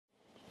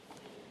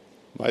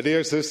My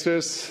dear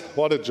sisters,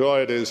 what a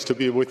joy it is to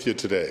be with you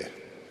today.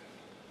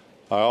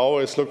 I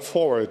always look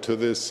forward to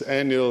this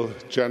annual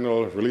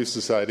General Relief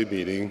Society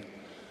meeting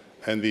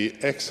and the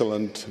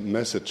excellent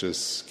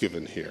messages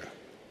given here.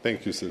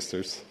 Thank you,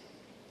 sisters.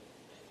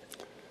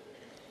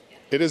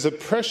 It is a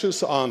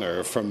precious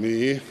honor for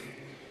me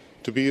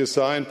to be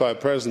assigned by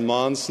President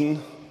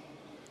Monson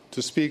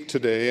to speak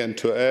today and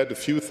to add a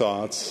few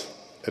thoughts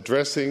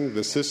addressing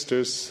the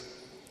sisters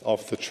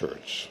of the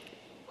Church.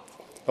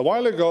 A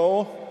while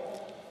ago,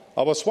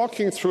 I was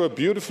walking through a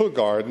beautiful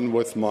garden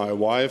with my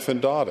wife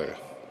and daughter.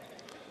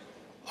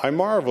 I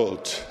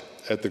marveled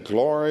at the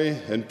glory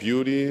and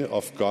beauty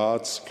of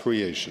God's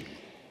creation.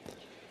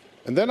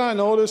 And then I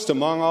noticed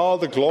among all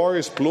the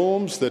glorious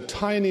blooms the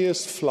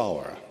tiniest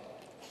flower.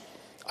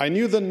 I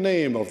knew the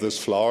name of this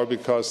flower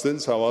because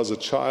since I was a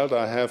child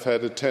I have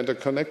had a tender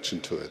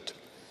connection to it.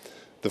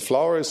 The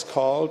flower is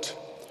called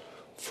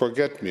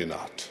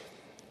Forget-Me-Not.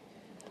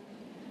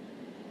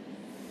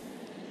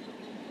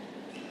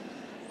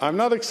 I'm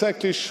not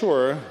exactly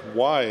sure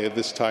why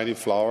this tiny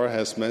flower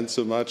has meant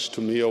so much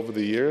to me over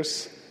the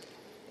years.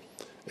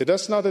 It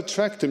does not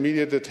attract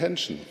immediate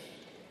attention.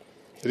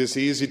 It is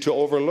easy to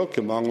overlook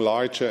among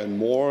larger and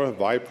more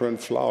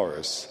vibrant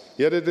flowers.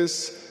 Yet it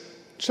is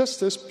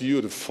just as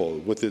beautiful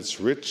with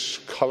its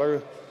rich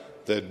color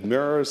that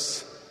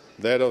mirrors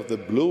that of the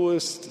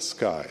bluest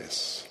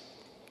skies.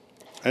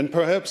 And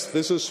perhaps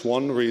this is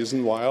one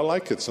reason why I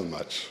like it so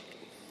much.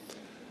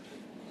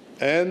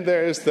 And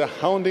there is the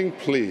hounding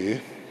plea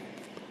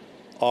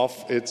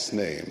of its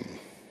name.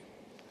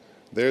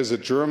 There's a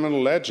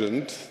German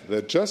legend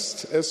that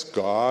just as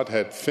God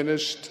had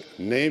finished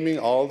naming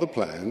all the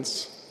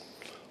plants,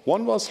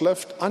 one was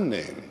left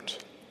unnamed.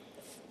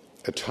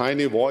 A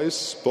tiny voice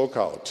spoke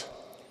out,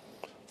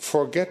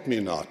 "Forget me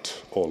not,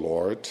 O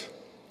Lord."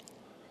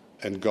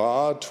 And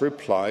God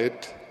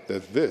replied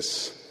that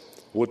this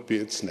would be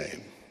its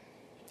name.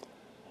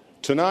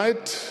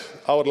 Tonight,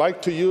 I would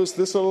like to use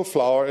this little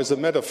flower as a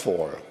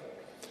metaphor.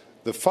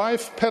 The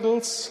 5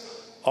 petals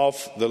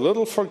of the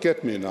little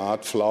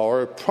forget-me-not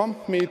flower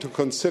prompt me to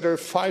consider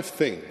 5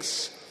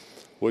 things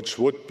which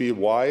would be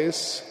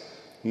wise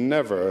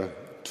never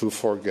to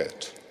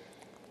forget.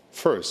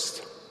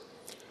 First,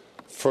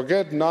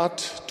 forget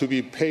not to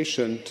be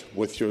patient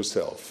with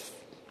yourself.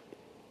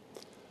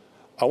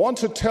 I want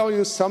to tell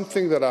you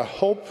something that I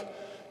hope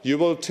you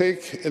will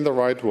take in the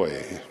right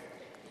way.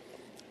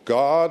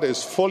 God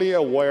is fully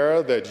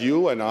aware that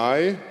you and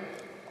I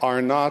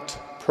are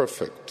not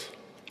perfect.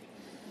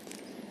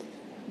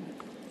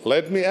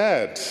 Let me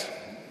add,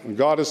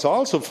 God is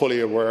also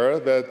fully aware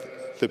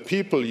that the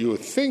people you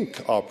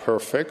think are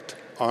perfect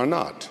are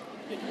not.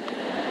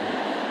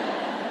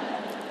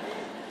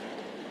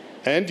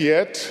 And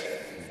yet,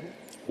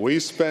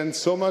 we spend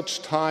so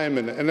much time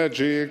and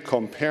energy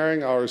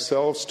comparing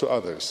ourselves to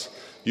others,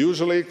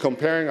 usually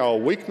comparing our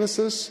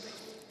weaknesses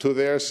to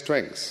their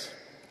strengths.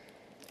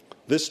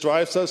 This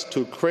drives us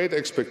to create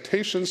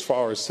expectations for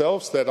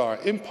ourselves that are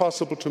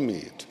impossible to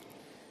meet.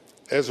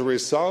 As a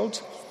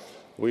result,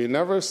 we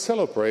never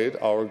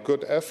celebrate our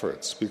good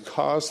efforts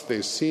because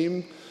they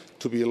seem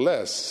to be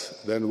less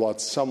than what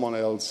someone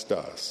else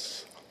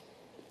does.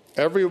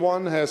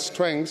 Everyone has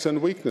strengths and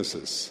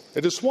weaknesses.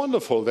 It is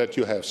wonderful that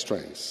you have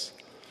strengths.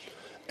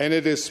 And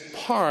it is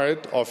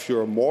part of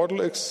your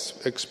mortal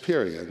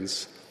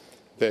experience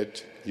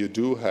that you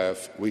do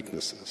have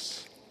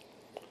weaknesses.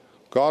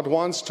 God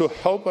wants to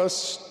help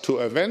us to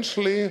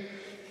eventually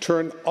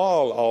turn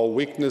all our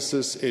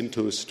weaknesses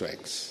into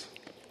strengths.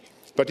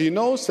 But he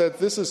knows that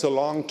this is a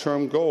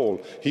long-term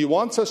goal. He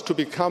wants us to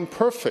become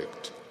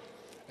perfect.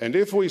 And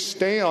if we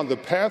stay on the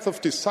path of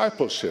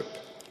discipleship,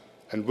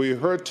 and we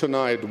heard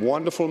tonight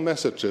wonderful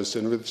messages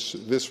in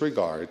this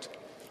regard,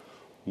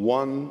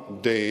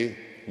 one day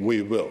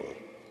we will.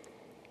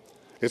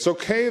 It's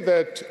okay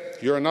that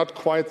you're not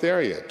quite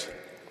there yet.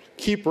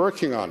 Keep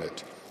working on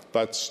it,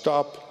 but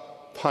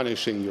stop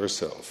punishing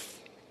yourself.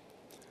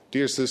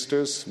 Dear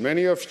sisters,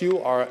 many of you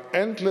are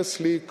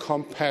endlessly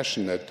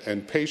compassionate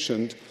and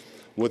patient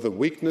with the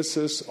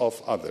weaknesses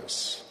of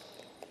others.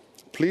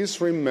 Please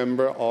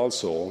remember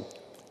also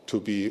to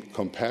be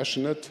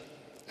compassionate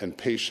and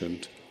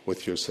patient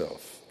with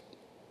yourself.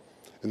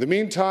 In the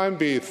meantime,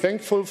 be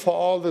thankful for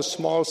all the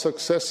small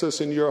successes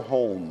in your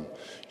home,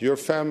 your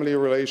family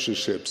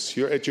relationships,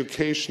 your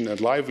education and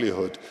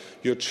livelihood,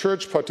 your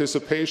church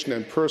participation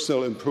and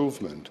personal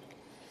improvement.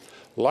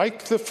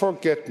 Like the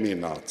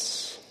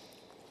forget-me-nots,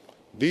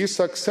 these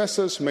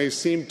successes may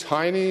seem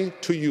tiny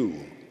to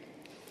you,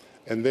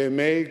 and they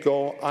may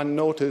go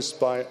unnoticed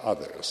by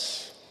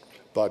others,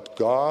 but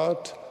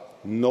God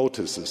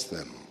notices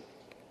them,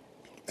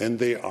 and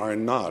they are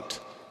not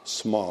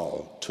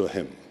small to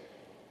Him.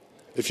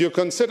 If you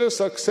consider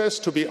success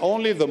to be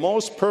only the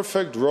most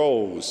perfect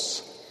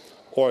rose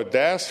or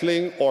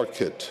dazzling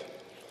orchid,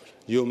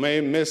 you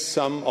may miss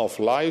some of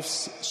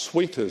life's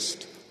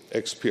sweetest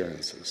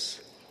experiences.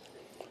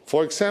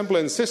 For example,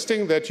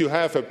 insisting that you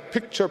have a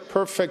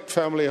picture-perfect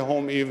family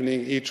home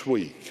evening each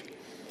week,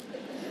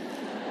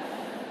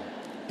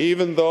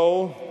 even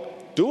though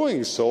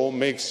doing so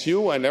makes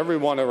you and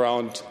everyone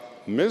around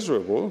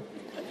miserable,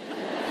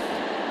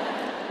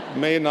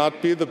 may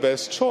not be the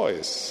best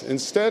choice.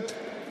 Instead,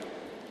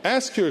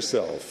 ask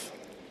yourself,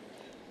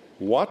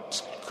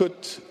 what could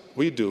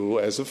we do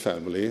as a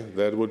family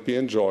that would be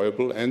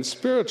enjoyable and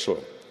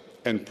spiritual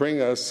and bring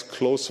us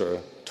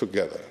closer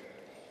together?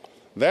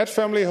 That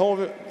family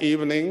home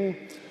evening,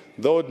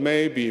 though it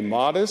may be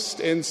modest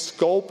in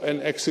scope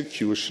and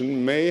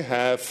execution, may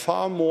have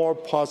far more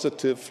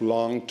positive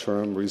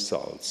long-term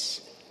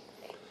results.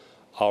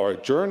 Our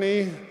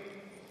journey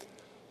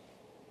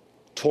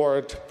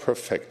toward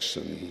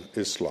perfection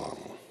is long,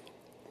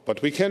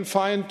 but we can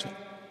find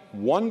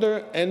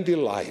wonder and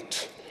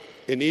delight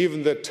in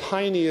even the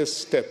tiniest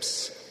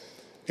steps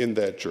in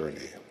that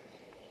journey.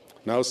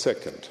 Now,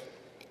 second,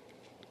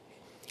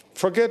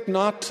 forget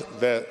not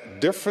the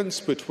difference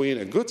between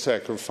a good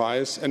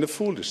sacrifice and a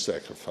foolish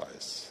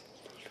sacrifice.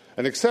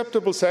 An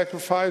acceptable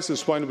sacrifice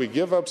is when we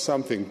give up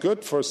something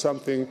good for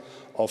something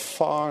of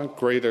far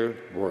greater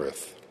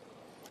worth.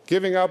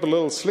 Giving up a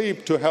little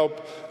sleep to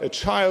help a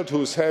child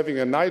who's having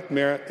a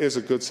nightmare is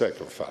a good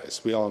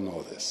sacrifice. We all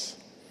know this.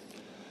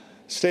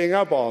 Staying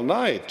up all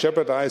night,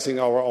 jeopardizing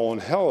our own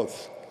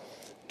health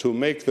to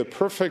make the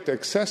perfect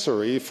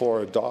accessory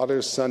for a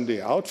daughter's Sunday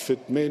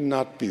outfit may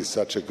not be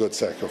such a good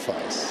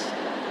sacrifice.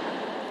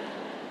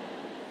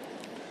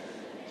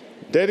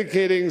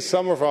 Dedicating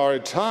some of our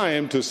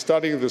time to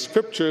studying the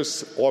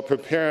scriptures or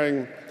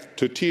preparing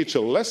to teach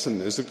a lesson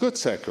is a good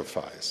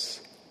sacrifice.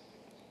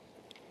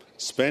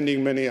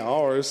 Spending many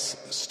hours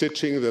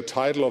stitching the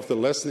title of the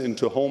lesson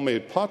into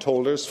homemade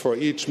potholders for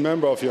each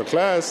member of your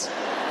class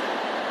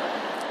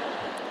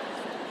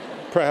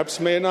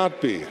perhaps may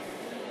not be.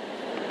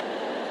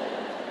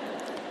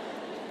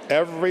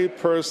 Every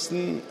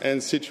person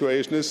and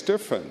situation is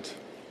different,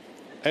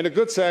 and a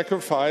good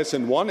sacrifice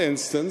in one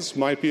instance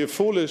might be a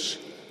foolish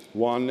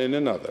one in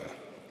another.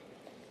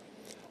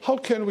 How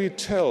can we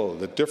tell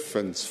the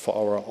difference for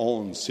our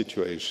own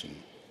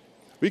situation?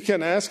 We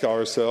can ask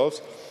ourselves,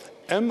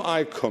 am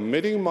I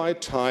committing my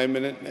time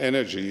and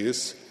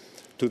energies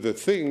to the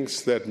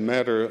things that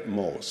matter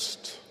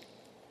most?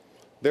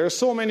 There are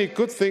so many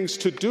good things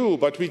to do,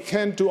 but we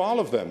can't do all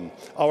of them.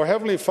 Our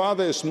Heavenly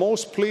Father is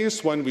most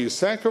pleased when we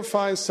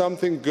sacrifice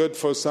something good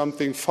for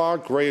something far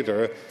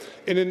greater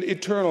in an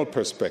eternal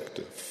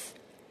perspective.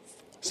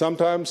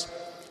 Sometimes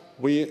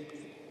this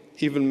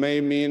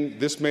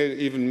may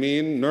even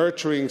mean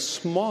nurturing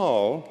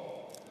small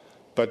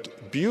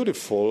but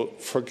beautiful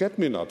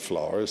forget-me-not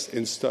flowers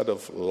instead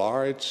of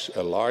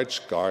a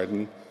large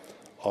garden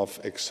of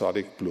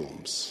exotic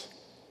blooms.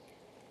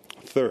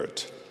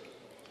 Third,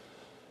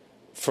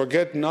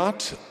 forget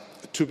not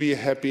to be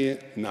happy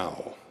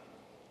now.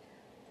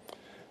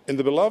 In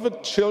the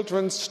beloved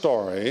children's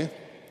story,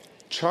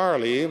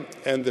 Charlie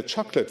and the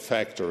Chocolate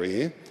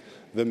Factory,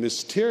 the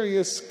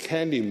mysterious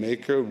candy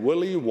maker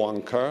Willy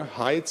Wonka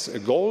hides a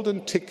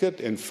golden ticket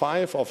in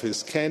 5 of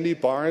his candy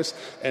bars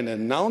and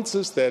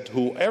announces that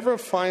whoever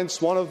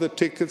finds one of the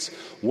tickets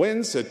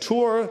wins a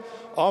tour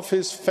of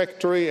his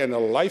factory and a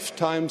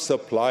lifetime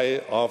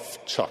supply of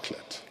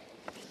chocolate.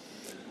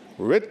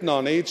 Written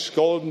on each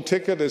golden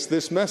ticket is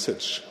this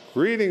message: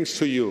 greetings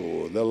to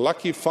you, the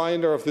lucky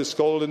finder of this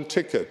golden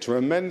ticket.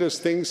 Tremendous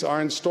things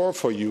are in store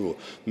for you.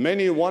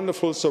 Many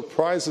wonderful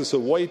surprises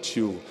await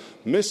you.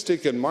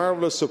 Mystic and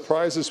marvelous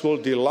surprises will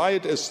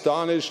delight,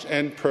 astonish,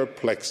 and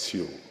perplex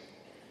you.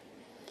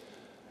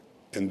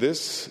 In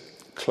this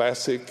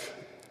classic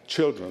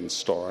children's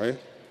story,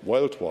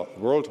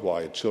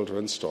 worldwide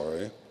children's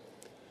story,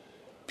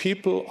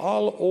 people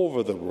all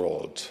over the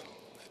world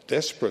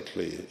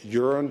desperately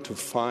yearn to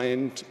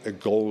find a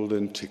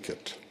golden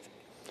ticket.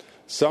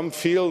 Some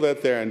feel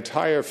that their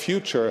entire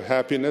future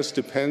happiness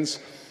depends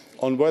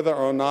on whether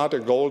or not a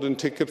golden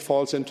ticket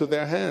falls into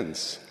their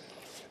hands.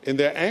 In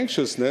their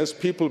anxiousness,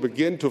 people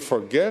begin to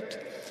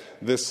forget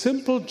the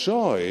simple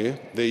joy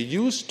they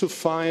used to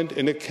find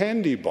in a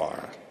candy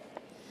bar.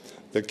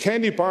 The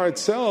candy bar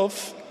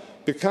itself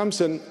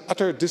becomes an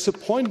utter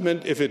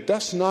disappointment if it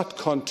does not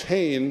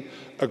contain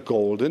a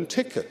golden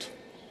ticket.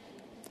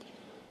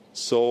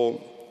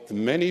 So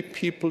many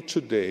people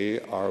today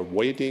are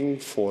waiting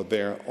for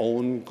their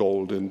own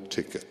golden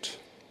ticket.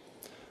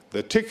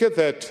 The ticket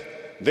that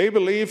they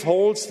believe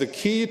holds the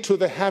key to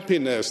the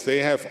happiness they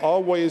have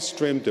always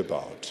dreamed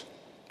about.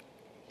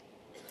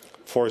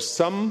 For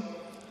some,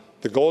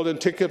 the golden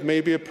ticket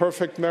may be a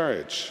perfect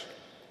marriage.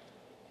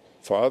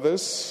 For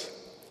others,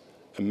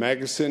 a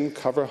magazine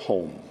cover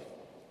home.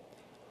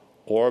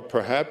 Or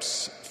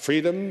perhaps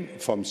freedom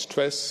from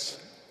stress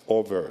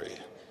or worry.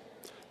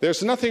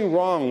 There's nothing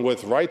wrong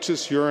with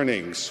righteous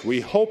yearnings.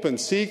 We hope and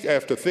seek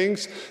after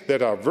things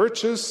that are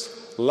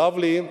virtuous,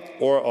 lovely,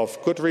 or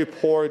of good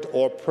report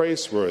or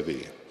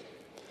praiseworthy.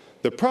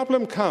 The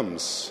problem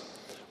comes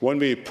when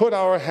we put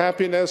our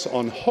happiness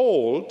on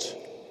hold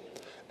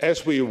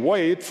as we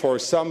wait for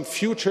some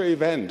future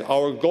event,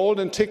 our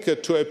golden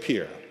ticket, to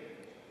appear.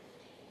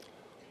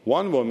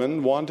 One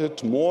woman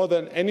wanted more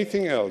than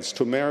anything else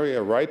to marry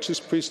a righteous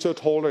priesthood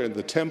holder in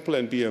the temple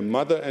and be a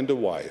mother and a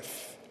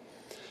wife.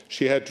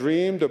 She had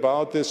dreamed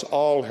about this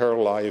all her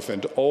life,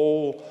 and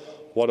oh,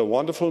 what a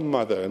wonderful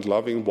mother and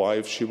loving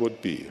wife she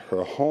would be.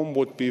 Her home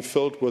would be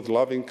filled with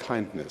loving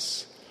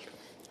kindness.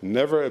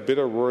 Never a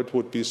bitter word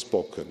would be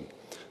spoken.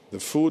 The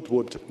food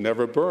would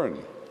never burn.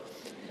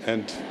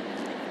 And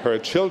her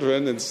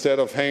children, instead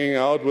of hanging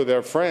out with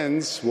their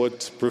friends,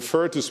 would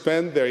prefer to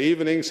spend their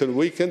evenings and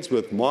weekends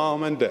with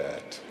mom and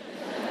dad.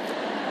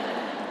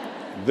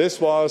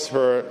 This was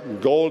her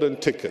golden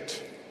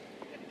ticket.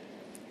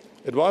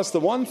 It was the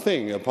one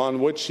thing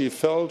upon which she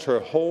felt her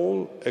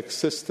whole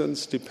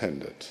existence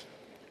depended.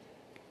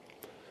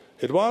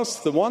 It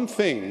was the one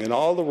thing in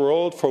all the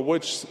world for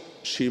which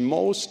she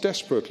most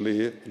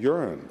desperately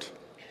yearned.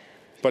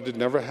 But it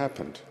never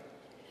happened.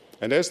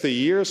 And as the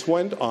years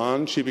went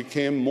on, she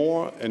became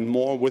more and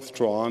more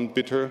withdrawn,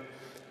 bitter,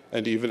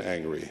 and even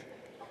angry.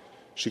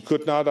 She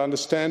could not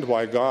understand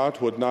why God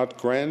would not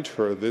grant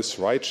her this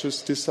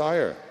righteous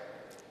desire.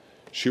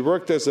 She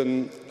worked as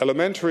an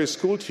elementary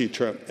school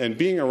teacher, and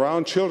being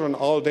around children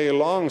all day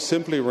long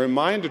simply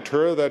reminded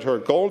her that her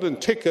golden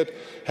ticket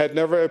had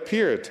never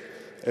appeared.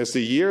 As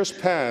the years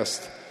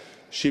passed,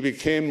 she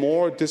became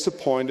more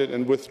disappointed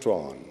and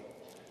withdrawn.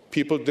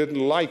 People didn't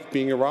like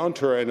being around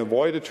her and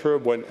avoided her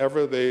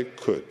whenever they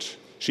could.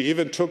 She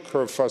even took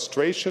her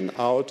frustration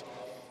out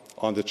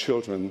on the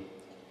children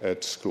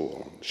at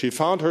school. She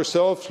found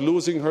herself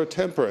losing her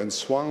temper and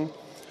swung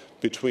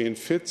between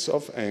fits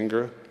of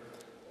anger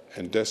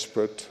and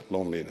desperate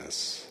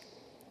loneliness.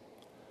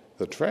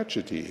 The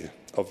tragedy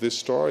of this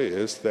story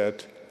is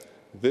that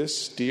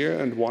this dear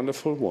and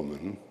wonderful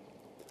woman,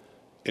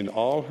 in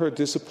all her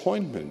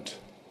disappointment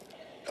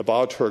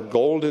about her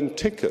golden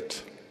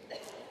ticket,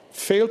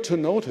 failed to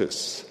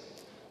notice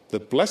the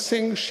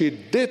blessing she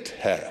did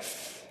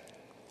have.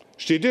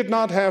 She did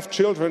not have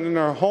children in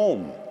her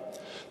home,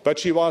 but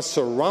she was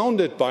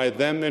surrounded by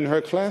them in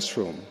her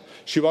classroom.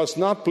 She was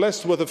not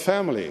blessed with a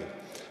family,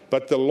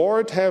 but the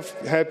Lord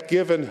had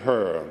given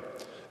her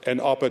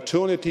an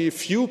opportunity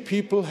few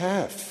people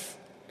have,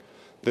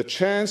 the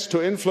chance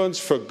to influence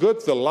for good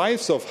the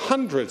lives of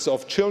hundreds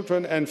of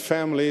children and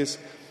families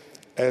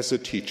as a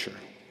teacher.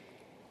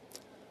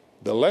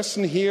 The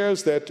lesson here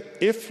is that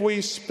if we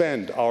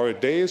spend our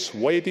days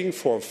waiting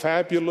for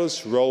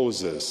fabulous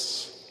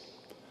roses,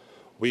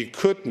 we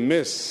could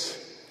miss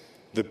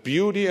the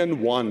beauty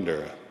and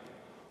wonder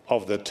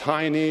of the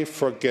tiny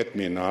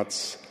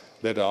forget-me-nots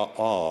that are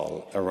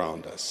all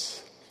around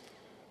us.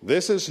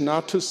 This is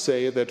not to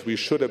say that we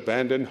should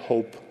abandon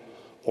hope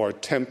or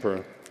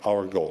temper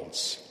our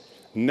goals.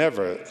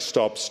 Never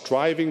stop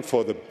striving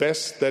for the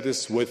best that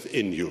is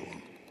within you.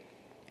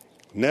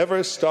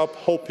 Never stop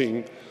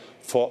hoping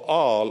for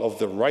all of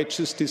the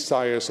righteous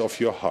desires of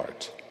your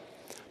heart.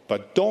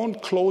 But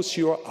don't close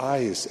your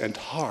eyes and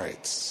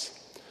hearts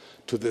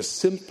to the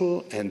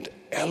simple and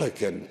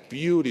elegant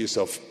beauties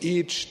of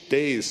each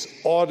day's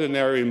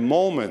ordinary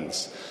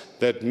moments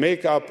that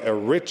make up a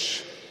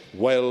rich,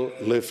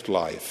 well-lived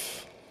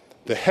life.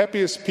 The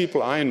happiest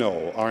people I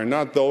know are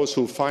not those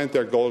who find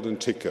their golden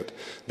ticket.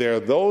 They are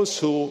those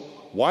who,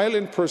 while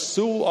in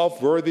pursuit of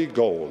worthy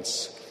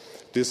goals,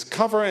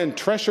 discover and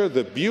treasure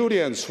the beauty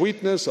and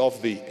sweetness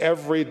of the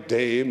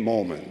everyday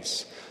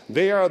moments.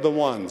 They are the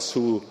ones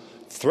who,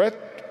 thread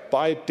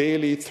by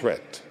daily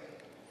thread,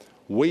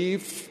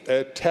 weave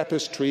a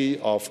tapestry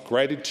of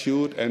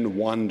gratitude and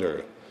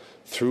wonder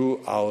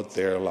throughout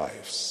their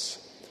lives.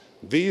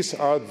 These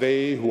are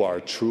they who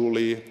are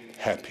truly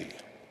happy.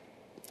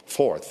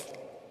 Fourth,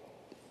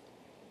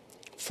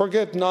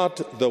 forget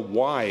not the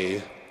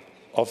why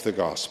of the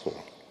gospel.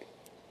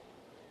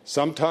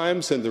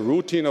 Sometimes in the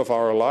routine of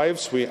our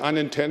lives, we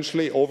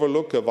unintentionally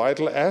overlook a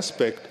vital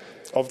aspect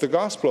of the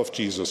gospel of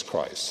Jesus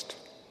Christ,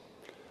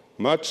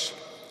 much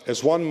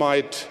as one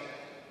might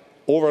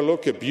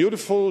overlook a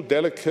beautiful,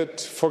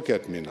 delicate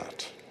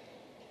forget-me-not.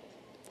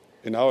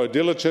 In our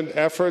diligent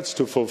efforts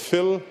to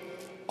fulfill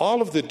all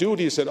of the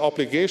duties and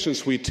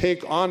obligations we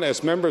take on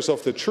as members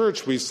of the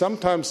church, we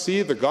sometimes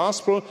see the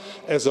gospel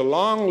as a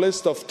long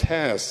list of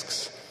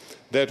tasks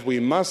that we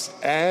must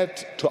add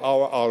to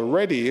our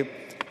already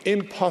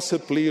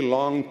impossibly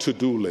long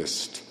to-do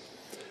list,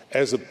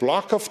 as a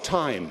block of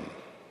time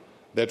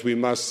that we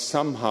must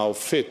somehow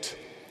fit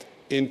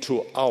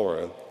into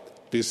our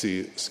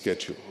busy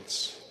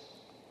schedules.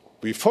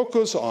 We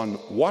focus on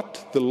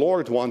what the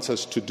Lord wants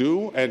us to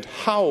do and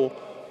how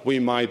we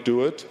might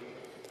do it,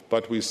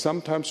 but we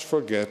sometimes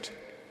forget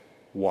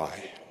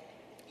why.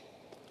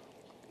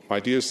 My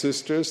dear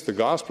sisters, the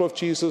gospel of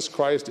Jesus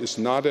Christ is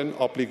not an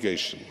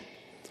obligation.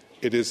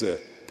 It is a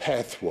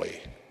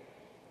pathway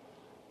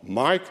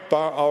marked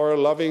by our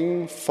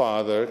loving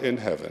Father in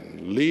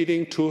heaven,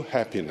 leading to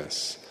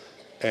happiness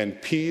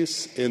and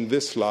peace in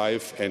this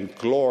life and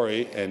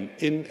glory and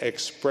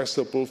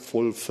inexpressible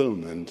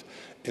fulfillment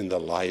in the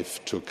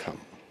life to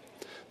come.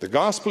 The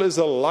gospel is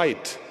a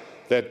light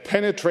that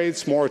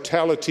penetrates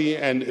mortality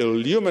and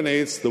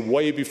illuminates the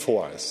way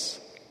before us.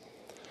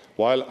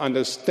 While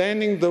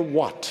understanding the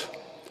what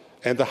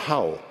and the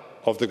how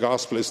of the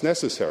gospel is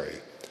necessary,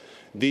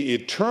 the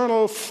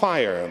eternal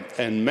fire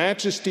and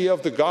majesty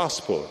of the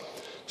gospel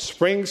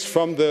springs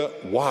from the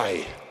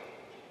why.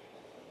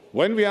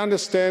 When we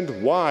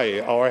understand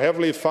why our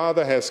Heavenly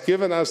Father has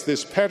given us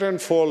this pattern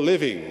for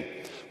living,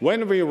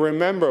 when we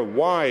remember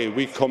why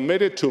we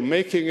committed to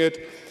making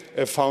it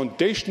a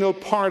foundational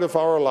part of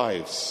our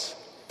lives,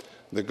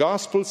 the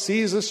gospel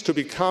ceases to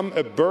become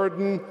a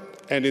burden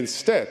and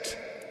instead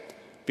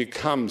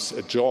becomes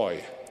a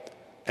joy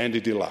and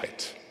a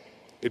delight.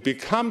 It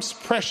becomes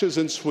precious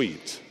and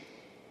sweet.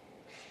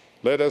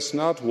 Let us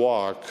not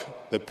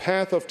walk the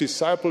path of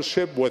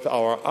discipleship with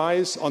our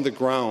eyes on the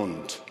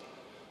ground,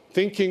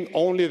 thinking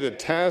only the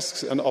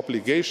tasks and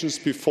obligations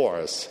before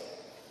us.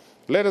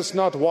 Let us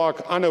not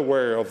walk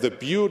unaware of the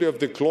beauty of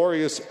the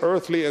glorious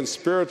earthly and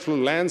spiritual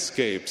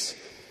landscapes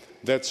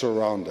that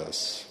surround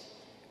us.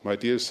 My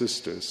dear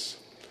sisters,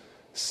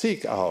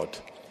 seek out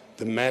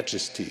the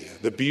majesty,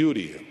 the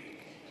beauty,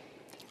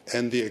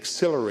 and the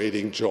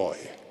exhilarating joy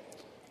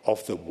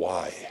of the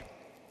why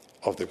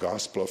of the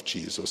gospel of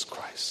Jesus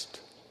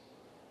Christ.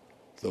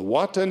 The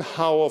what and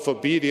how of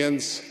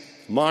obedience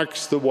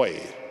marks the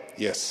way,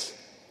 yes,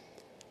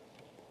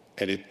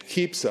 and it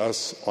keeps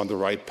us on the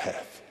right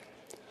path.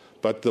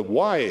 But the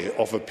why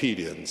of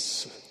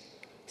obedience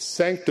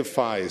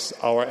sanctifies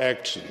our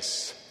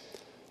actions,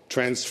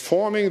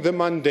 transforming the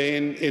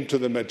mundane into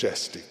the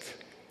majestic.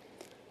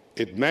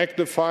 It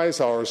magnifies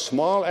our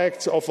small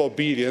acts of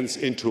obedience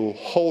into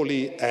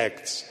holy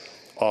acts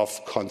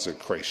of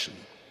consecration.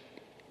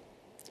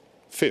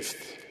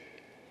 Fifth,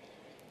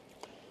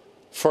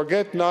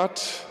 forget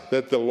not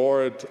that the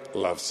Lord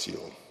loves you.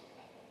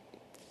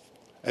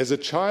 As a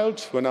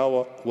child, when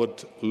I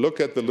would look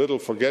at the little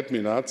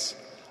forget-me-nots,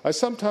 I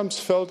sometimes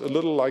felt a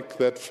little like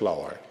that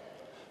flower,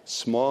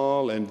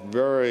 small and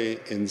very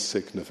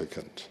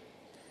insignificant.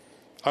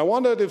 I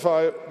wondered if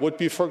I would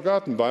be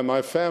forgotten by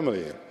my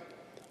family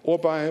or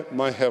by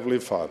my Heavenly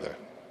Father.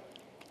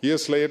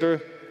 Years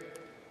later,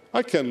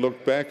 I can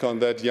look back on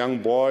that young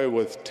boy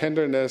with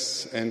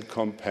tenderness and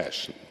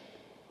compassion.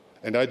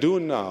 And I do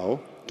know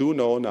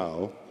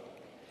now,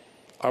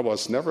 I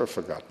was never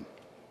forgotten.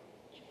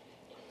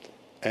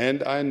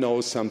 And I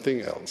know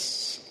something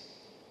else.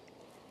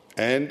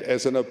 And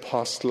as an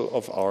apostle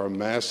of our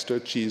Master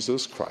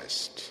Jesus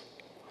Christ,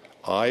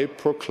 I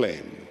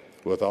proclaim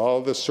with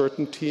all the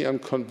certainty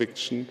and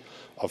conviction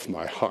of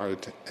my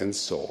heart and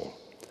soul,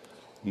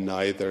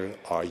 neither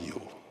are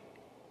you.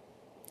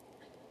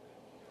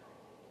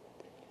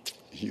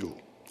 You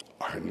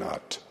are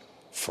not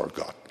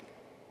forgotten.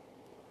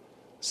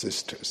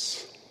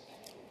 Sisters,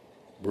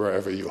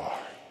 wherever you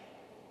are,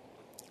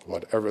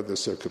 whatever the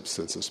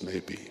circumstances may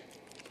be,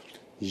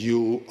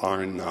 you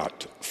are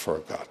not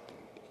forgotten.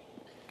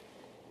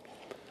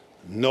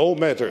 No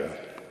matter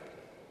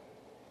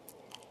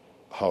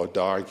how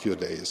dark your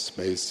days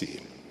may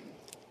seem,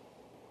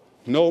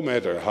 no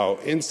matter how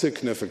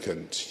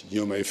insignificant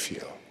you may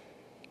feel,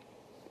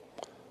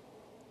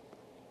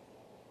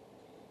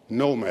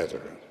 no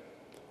matter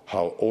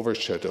how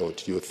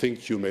overshadowed you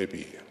think you may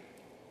be,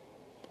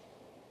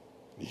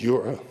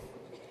 your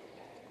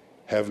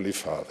Heavenly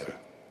Father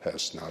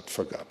has not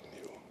forgotten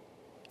you.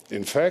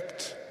 In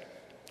fact,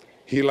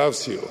 He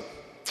loves you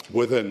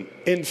with an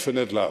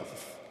infinite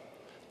love.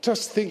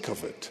 Just think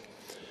of it.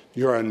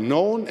 You are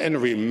known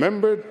and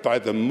remembered by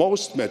the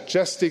most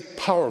majestic,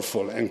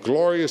 powerful, and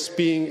glorious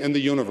being in the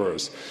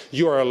universe.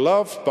 You are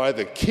loved by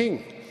the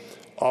King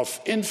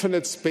of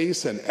infinite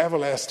space and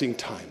everlasting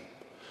time.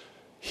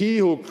 He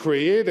who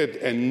created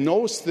and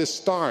knows the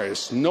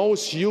stars,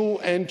 knows you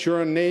and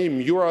your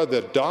name. You are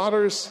the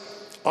daughters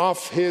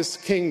of His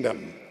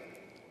kingdom.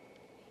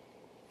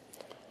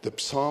 The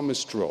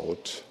psalmist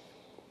wrote,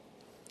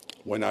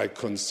 "When I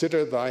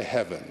consider thy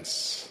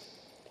heavens,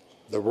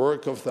 the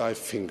work of thy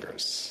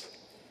fingers,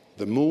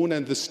 the moon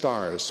and the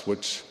stars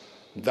which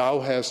thou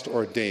hast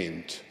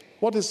ordained.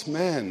 What is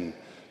man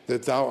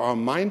that thou art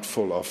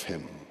mindful of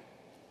him?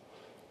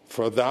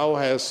 For thou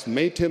hast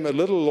made him a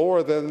little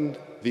lower than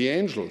the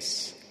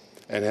angels,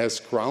 and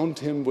hast crowned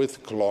him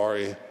with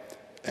glory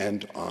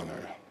and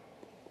honor."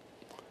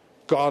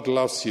 God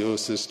loves you,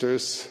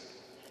 sisters,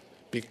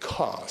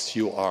 because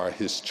you are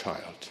His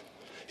child.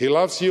 He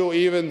loves you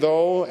even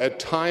though at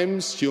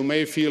times you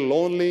may feel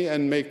lonely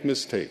and make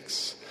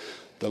mistakes.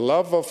 The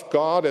love of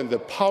God and the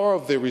power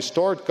of the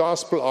restored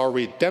gospel are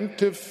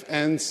redemptive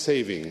and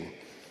saving.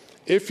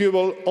 If you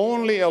will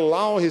only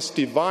allow His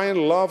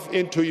divine love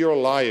into your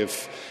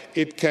life,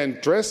 it can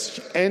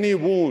dress any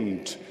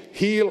wound,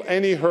 heal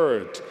any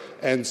hurt,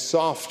 and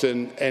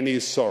soften any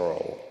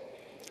sorrow.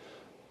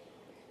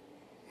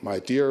 My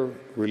dear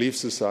Relief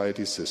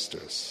Society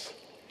sisters,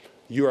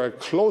 you are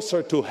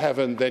closer to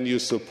heaven than you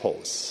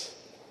suppose.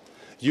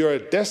 You are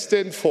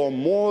destined for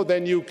more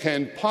than you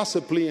can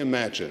possibly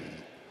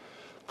imagine.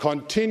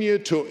 Continue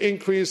to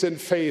increase in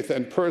faith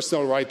and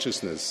personal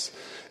righteousness.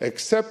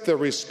 Accept the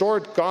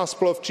restored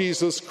gospel of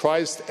Jesus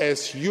Christ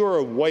as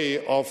your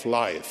way of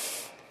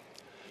life.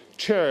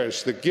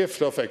 Cherish the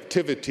gift of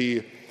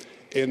activity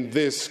in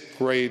this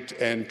great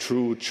and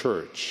true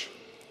church.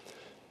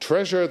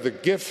 Treasure the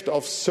gift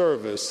of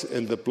service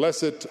in the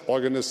blessed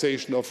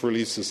organization of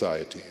Relief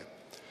Society.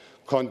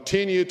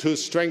 Continue to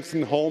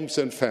strengthen homes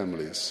and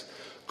families.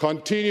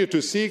 Continue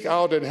to seek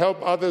out and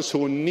help others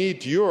who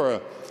need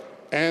your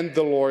and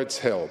the Lord's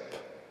help.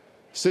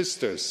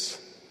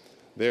 Sisters,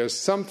 there's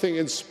something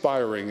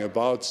inspiring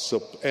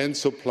and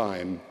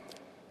sublime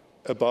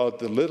about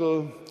the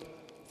little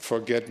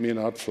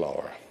forget-me-not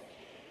flower.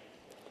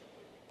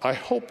 I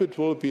hope it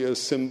will be a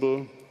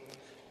symbol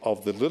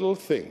of the little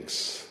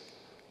things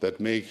that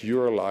make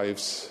your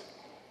lives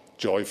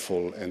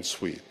joyful and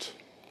sweet.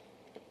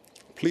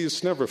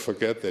 Please never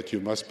forget that you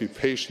must be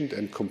patient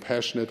and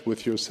compassionate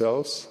with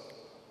yourselves,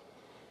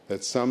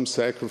 that some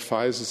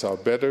sacrifices are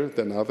better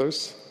than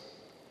others,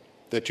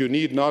 that you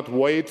need not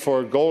wait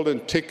for a golden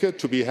ticket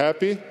to be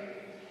happy.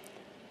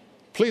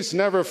 Please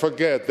never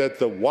forget that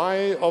the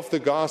why of the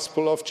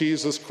gospel of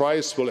Jesus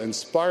Christ will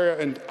inspire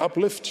and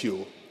uplift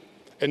you.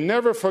 And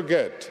never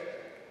forget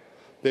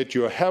that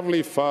your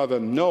Heavenly Father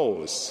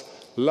knows,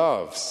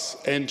 loves,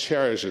 and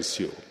cherishes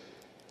you.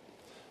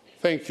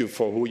 Thank you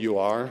for who you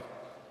are.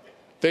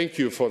 Thank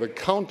you for the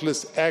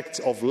countless acts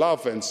of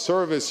love and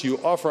service you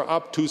offer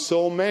up to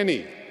so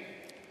many.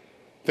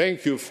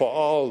 Thank you for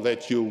all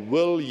that you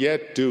will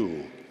yet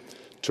do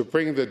to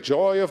bring the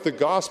joy of the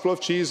gospel of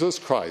Jesus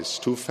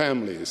Christ to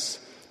families,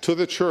 to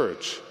the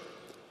church,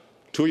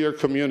 to your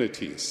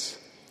communities,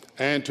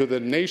 and to the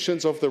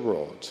nations of the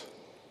world.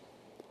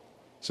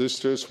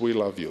 Sisters, we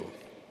love you.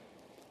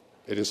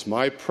 It is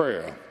my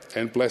prayer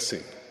and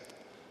blessing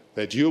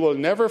that you will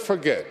never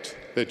forget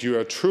that you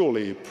are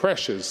truly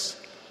precious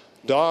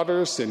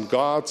daughters in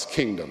God's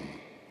kingdom.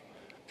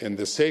 In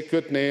the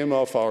sacred name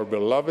of our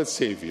beloved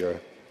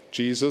Savior,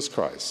 Jesus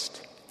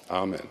Christ.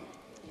 Amen.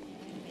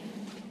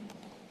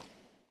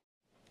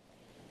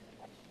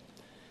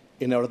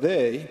 In our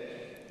day,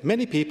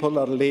 many people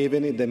are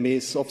living in the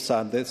midst of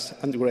sadness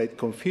and great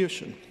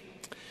confusion.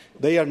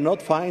 They are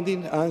not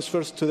finding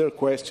answers to their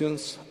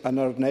questions and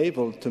are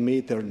unable to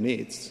meet their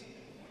needs.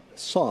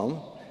 Some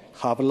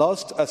have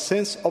lost a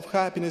sense of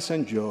happiness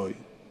and joy.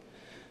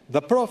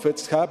 The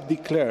prophets have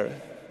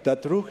declared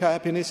that true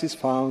happiness is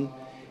found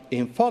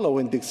in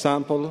following the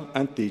example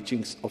and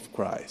teachings of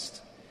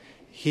Christ.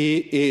 He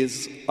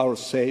is our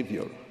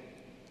Savior.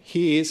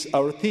 He is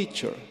our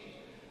teacher.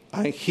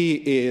 And He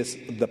is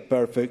the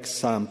perfect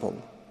example.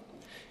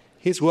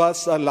 His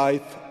was a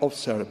life of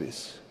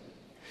service.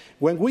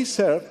 When we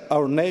serve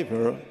our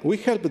neighbor, we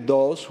help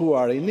those who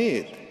are in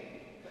need.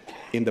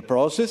 In the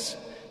process,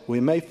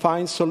 we may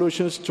find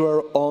solutions to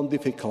our own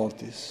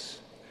difficulties.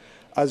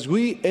 As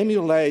we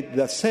emulate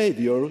the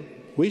Savior,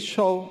 we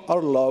show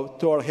our love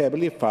to our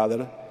Heavenly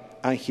Father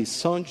and His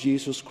Son,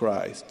 Jesus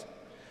Christ,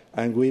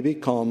 and we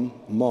become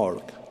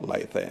more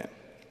like them.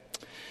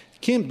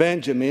 King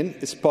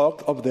Benjamin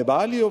spoke of the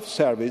value of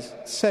service,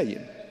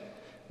 saying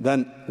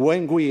that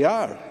when we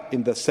are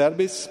in the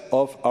service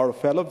of our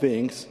fellow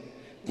beings,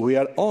 we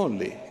are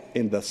only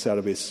in the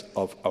service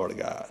of our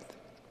God.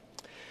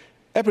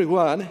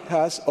 Everyone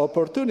has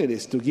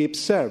opportunities to give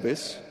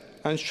service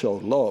and show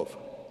love.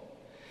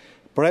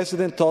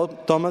 President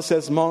Thomas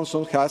S.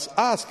 Monson has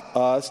asked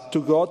us to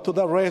go to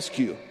the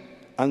rescue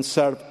and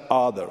serve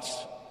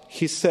others.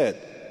 He said,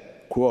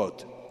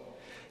 quote,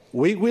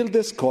 "We will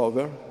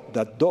discover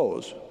that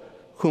those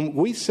whom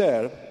we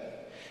serve,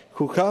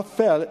 who have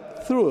felt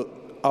through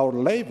our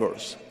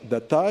labors the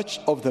touch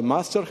of the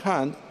Master's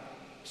hand,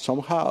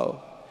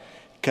 somehow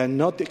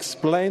cannot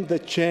explain the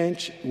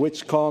change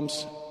which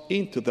comes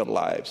into their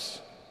lives.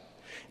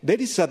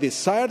 There is a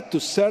desire to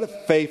serve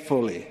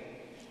faithfully,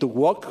 to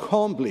walk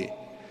humbly,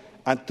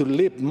 and to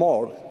live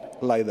more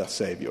like the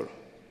Savior.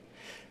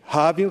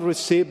 Having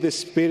received the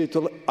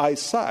spiritual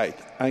eyesight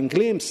and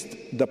glimpsed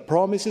the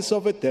promises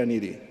of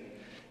eternity,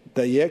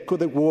 they echo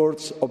the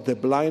words of the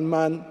blind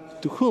man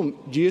to whom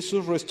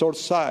Jesus restored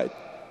sight,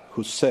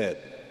 who said,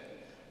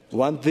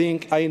 'One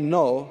thing I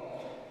know,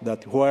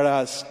 that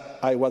whereas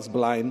I was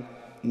blind,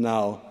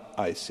 now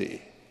I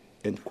see.'"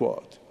 End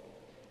quote.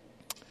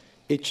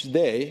 Each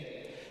day,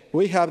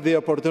 we have the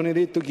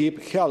opportunity to give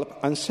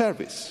help and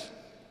service.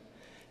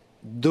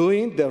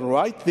 Doing the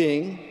right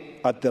thing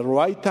at the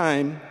right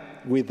time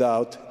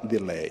without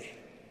delay.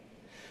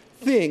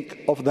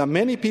 Think of the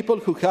many people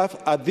who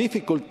have a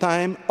difficult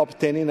time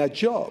obtaining a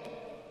job,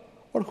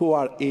 or who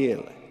are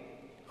ill,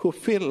 who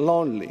feel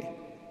lonely,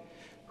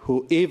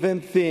 who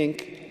even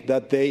think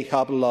that they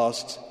have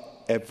lost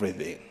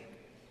everything.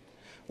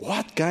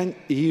 What can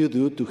you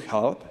do to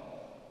help?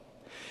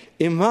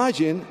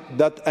 Imagine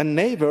that a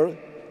neighbor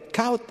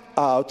caught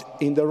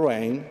out in the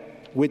rain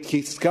with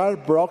his car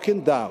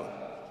broken down,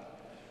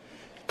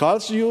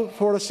 calls you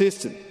for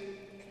assistance.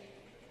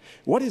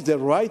 What is the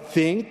right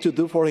thing to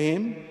do for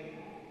him?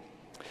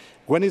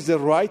 When is the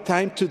right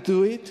time to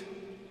do it?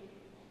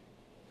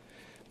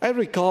 I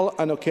recall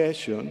an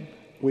occasion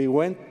we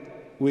went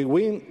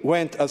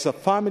as a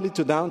family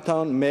to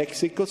downtown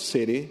Mexico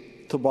City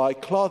to buy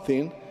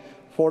clothing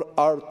for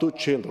our 2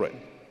 children.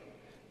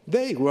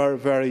 They were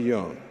very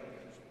young.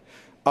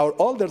 Our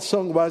older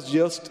son was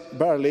just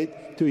barely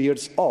 2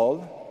 years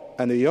old,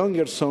 and the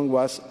younger son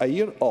was a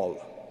year old.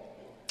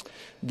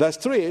 The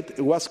street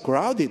was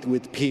crowded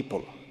with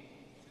people.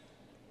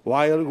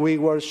 While we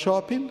were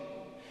shopping,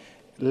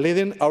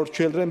 leading our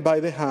children by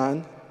the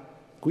hand,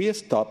 we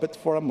stopped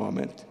for a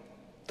moment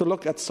to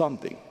look at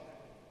something.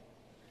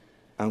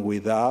 And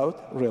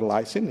without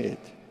realizing it,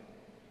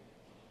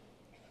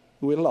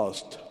 we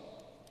lost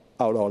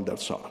our older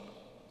son.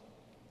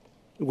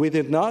 We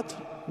did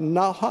not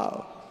know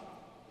how,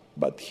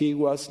 but he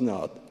was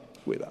not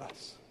with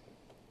us.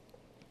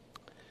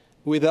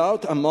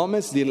 Without a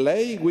moment's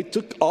delay, we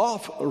took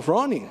off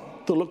running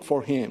to look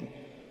for him.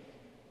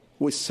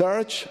 We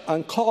searched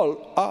and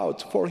called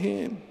out for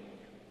him,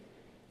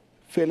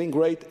 feeling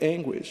great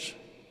anguish,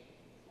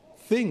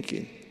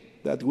 thinking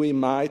that we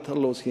might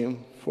lose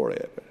him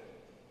forever.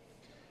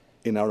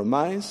 In our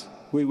minds,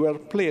 we were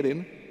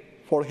pleading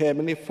for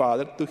Heavenly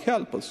Father to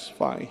help us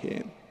find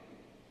him.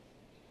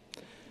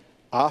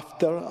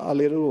 After a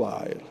little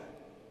while,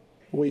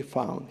 we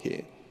found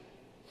him.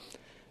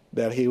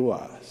 There he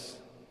was,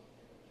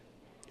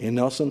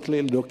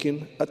 innocently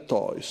looking at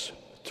toys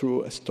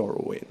through a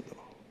store window.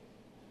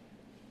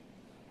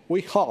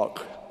 We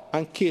hugged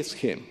and kissed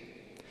him,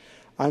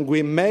 and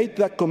we made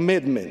the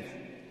commitment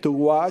to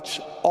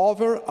watch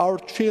over our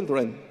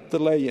children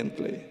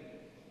diligently,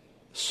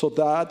 so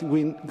that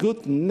we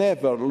could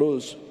never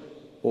lose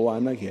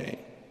one again.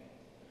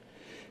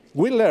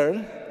 We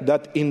learned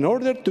that in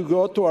order to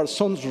go to our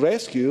son's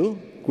rescue,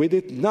 we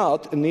did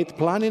not need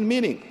planning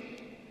meeting.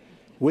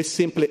 We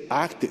simply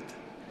acted,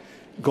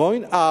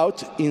 going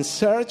out in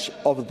search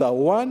of the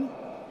one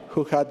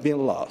who had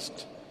been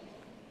lost.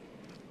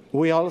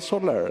 We also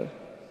learned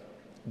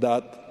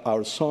that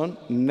our son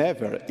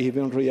never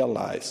even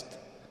realized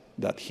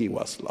that he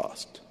was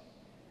lost.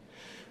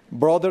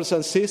 Brothers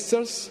and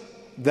sisters,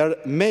 there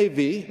may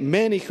be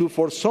many who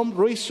for some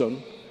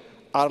reason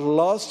are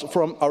lost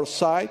from our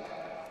sight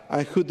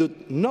and who do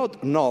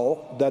not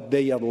know that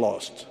they are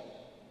lost.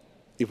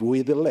 If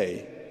we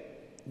delay,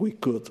 we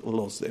could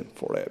lose them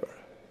forever.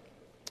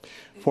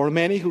 For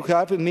many who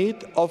have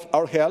need of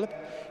our help,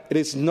 it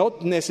is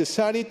not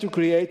necessary to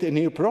create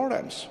new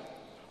programs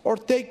or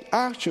take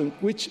action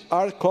which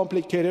are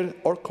complicated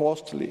or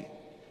costly.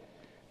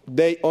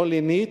 They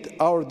only need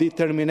our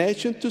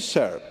determination to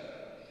serve,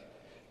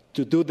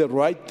 to do the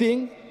right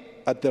thing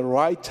at the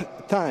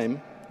right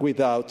time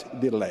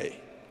without delay.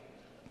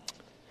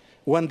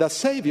 When the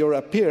Savior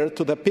appeared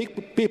to the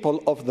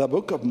people of the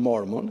Book of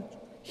Mormon,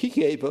 he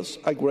gave us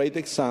a great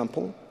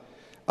example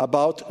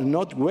about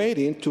not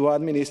waiting to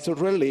administer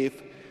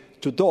relief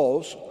to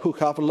those who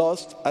have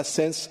lost a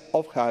sense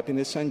of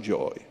happiness and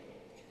joy.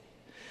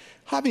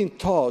 Having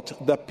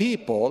taught the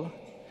people,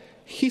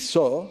 he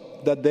saw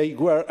that they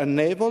were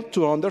unable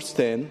to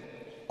understand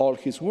all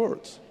his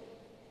words.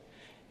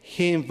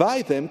 He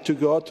invited them to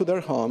go to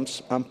their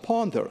homes and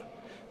ponder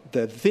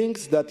the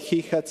things that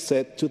he had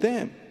said to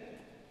them.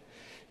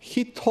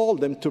 He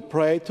told them to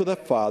pray to the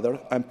Father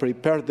and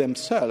prepare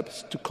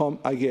themselves to come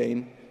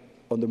again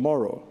on the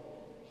morrow,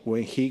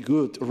 when he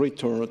would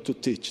return to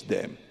teach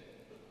them.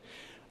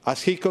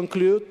 As he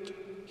concluded,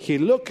 he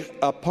looked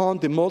upon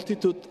the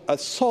multitude and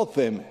saw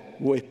them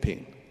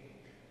weeping,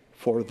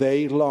 for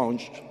they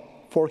longed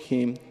for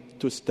him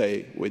to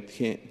stay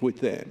with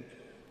them.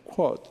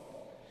 Quote,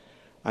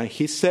 and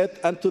he said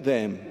unto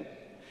them,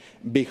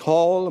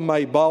 behold,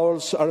 my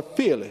bowels are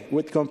filled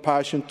with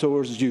compassion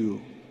towards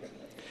you.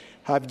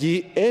 Have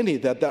ye any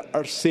that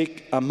are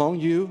sick among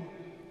you?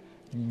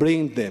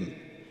 Bring them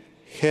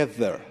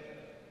hither.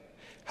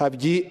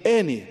 Have ye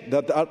any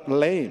that are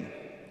lame,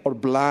 or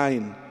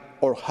blind,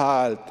 or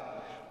halt,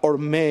 or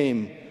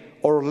maimed,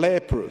 or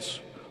leprous,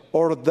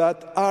 or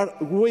that are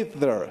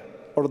withered,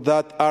 or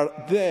that are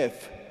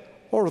deaf,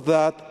 or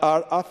that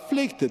are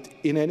afflicted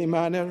in any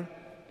manner?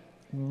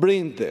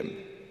 Bring them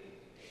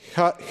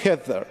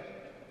hither,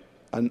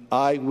 and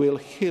I will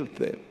heal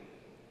them,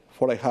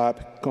 for I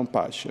have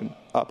compassion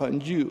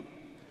upon you.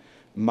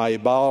 My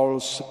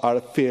bowels are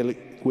filled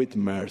with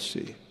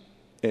mercy.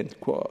 End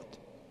quote.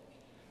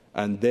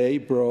 And they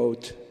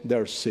brought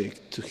their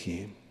sick to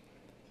him,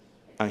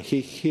 and he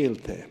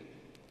healed them.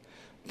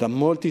 The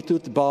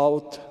multitude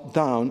bowed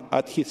down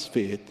at his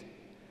feet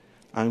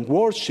and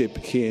worshipped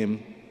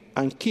him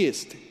and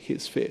kissed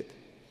his feet,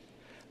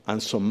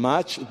 and so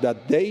much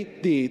that they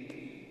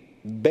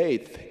did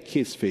bathe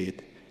his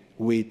feet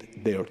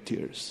with their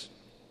tears.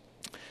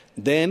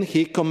 Then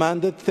he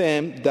commanded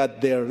them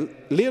that their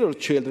little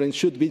children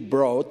should be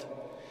brought,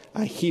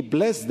 and he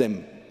blessed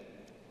them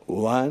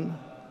one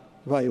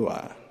by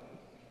one.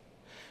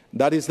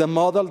 That is the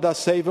model the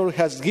Savior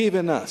has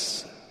given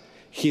us.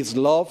 His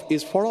love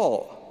is for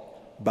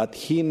all, but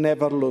he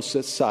never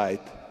loses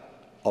sight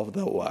of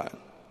the one.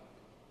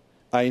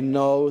 I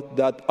know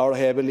that our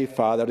Heavenly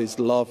Father is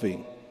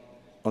loving,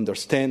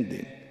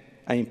 understanding,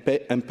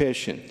 and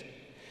patient.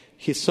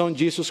 His Son,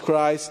 Jesus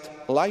Christ,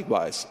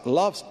 likewise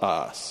loves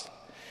us.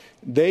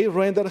 They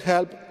render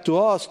help to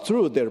us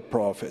through their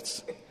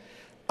prophets.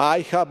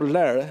 I have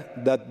learned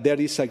that there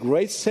is a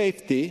great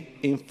safety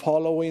in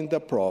following the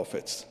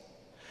prophets.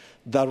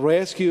 The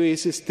rescue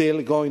is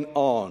still going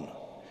on.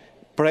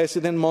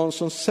 President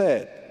Monson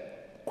said,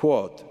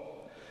 quote,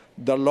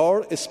 the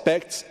Lord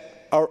expects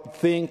our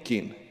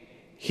thinking.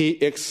 He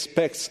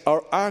expects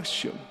our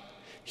action.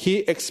 He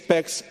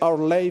expects our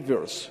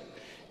labors.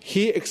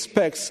 He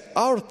expects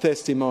our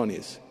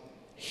testimonies.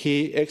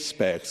 He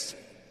expects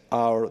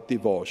our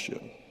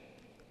devotion."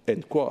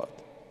 End quote.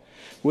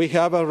 We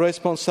have a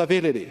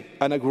responsibility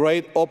and a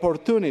great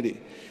opportunity.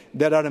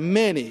 There are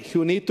many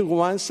who need to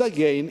once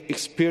again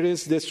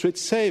experience the sweet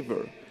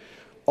savor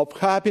of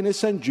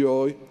happiness and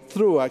joy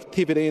through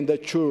activity in the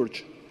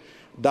church.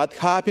 That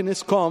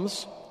happiness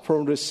comes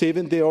from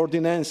receiving the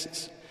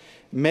ordinances,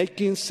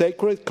 making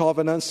sacred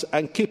covenants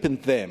and keeping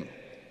them.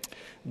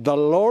 The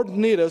Lord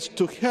needs us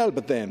to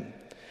help them.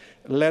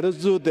 Let us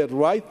do the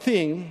right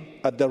thing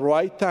at the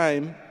right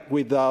time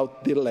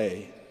without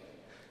delay.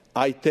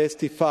 I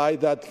testify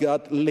that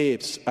God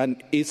lives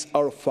and is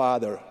our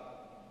Father.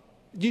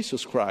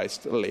 Jesus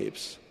Christ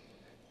lives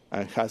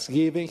and has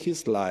given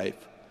his life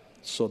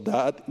so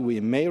that we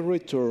may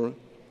return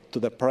to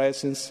the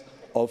presence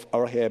of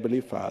our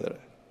Heavenly Father.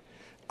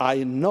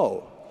 I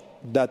know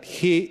that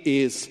he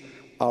is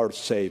our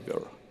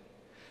Savior.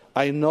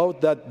 I know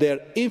that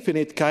their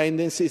infinite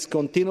kindness is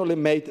continually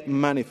made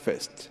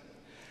manifest.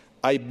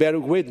 I bear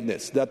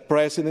witness that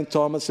President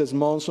Thomas S.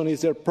 Monson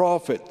is their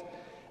prophet,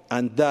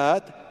 and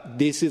that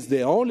this is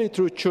the only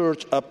true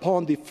church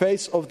upon the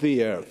face of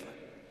the earth.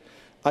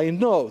 I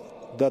know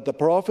that the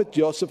prophet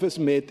Joseph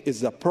Smith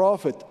is the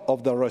prophet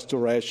of the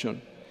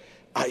restoration.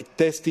 I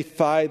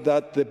testify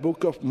that the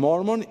Book of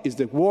Mormon is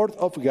the Word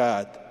of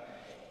God.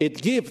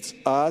 It gives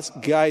us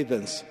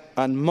guidance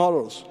and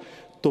morals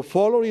to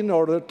follow in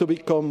order to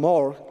become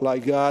more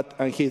like God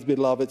and his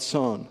beloved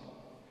Son.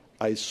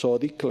 I so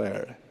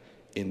declare,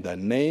 in the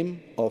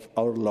name of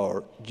our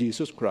Lord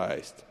Jesus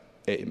Christ.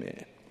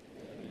 Amen.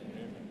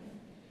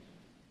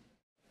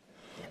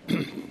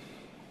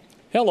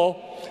 Hello.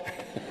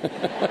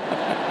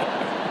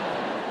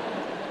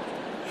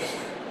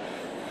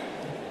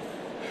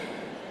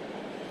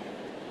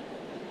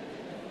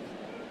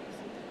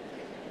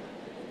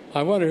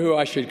 I wonder who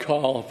I should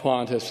call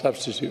upon to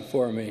substitute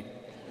for me.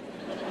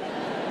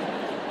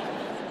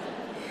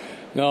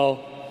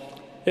 No,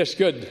 it's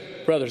good,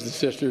 brothers and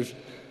sisters,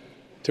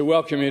 to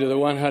welcome you to the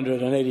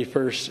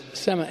 181st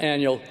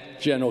Semi-Annual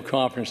General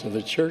Conference of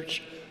the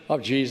Church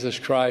of Jesus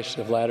Christ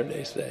of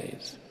Latter-day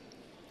Saints.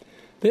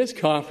 This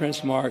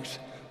conference marks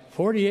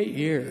 48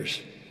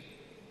 years.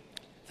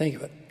 Think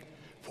of it,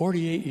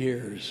 48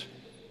 years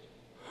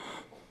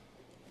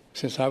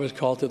since I was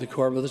called to the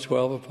Quorum of the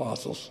 12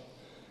 Apostles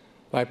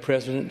by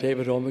President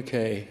David O.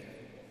 McKay.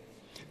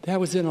 That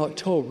was in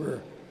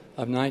October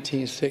of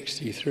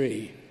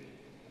 1963.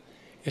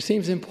 It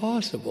seems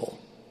impossible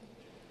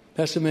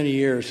that so many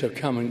years have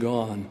come and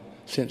gone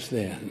since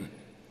then.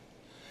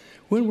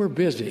 When we're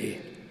busy,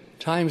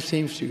 time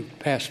seems to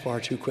pass far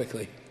too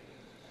quickly.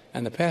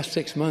 And the past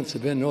 6 months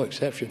have been no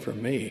exception for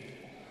me.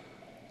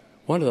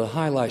 One of the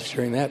highlights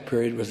during that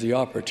period was the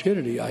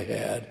opportunity I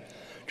had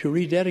to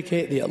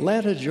rededicate the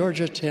Atlanta,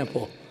 Georgia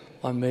Temple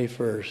on May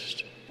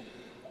 1st.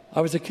 I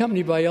was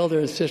accompanied by Elder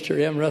and Sister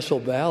M. Russell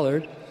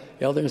Ballard,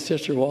 Elder and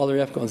Sister Walter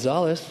F.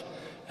 Gonzalez,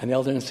 and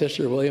Elder and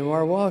Sister William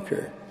R.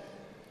 Walker.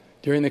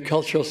 During the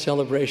cultural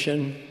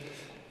celebration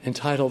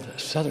entitled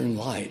Southern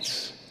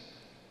Lights,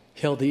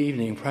 held the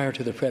evening prior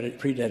to the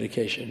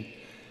pre-dedication,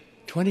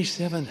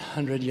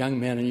 2,700 young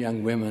men and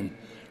young women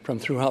from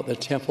throughout the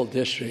Temple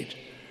District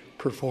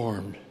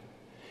performed.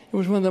 It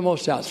was one of the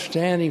most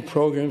outstanding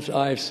programs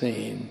I've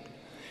seen,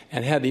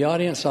 and had the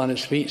audience on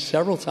its feet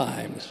several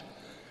times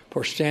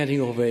for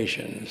standing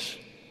ovations.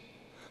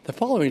 The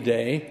following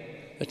day,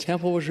 the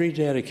temple was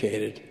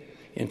rededicated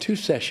in 2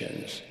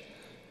 sessions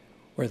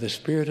where the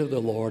Spirit of the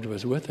Lord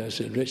was with us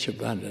in rich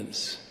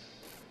abundance.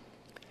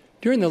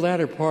 During the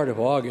latter part of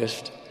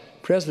August,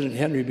 President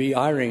Henry B.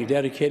 Eyring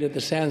dedicated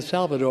the San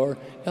Salvador,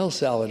 El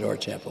Salvador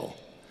Temple.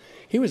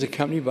 He was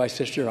accompanied by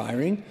Sister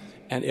Eyring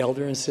and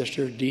Elder and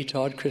Sister D.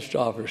 Todd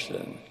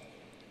Christofferson,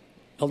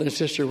 Elder and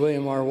Sister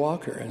William R.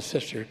 Walker, and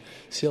Sister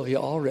Sylvia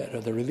Allred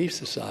of the Relief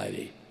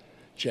Society,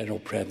 General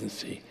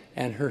Presidency,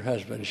 and her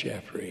husband,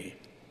 Jeffrey.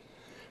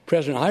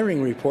 President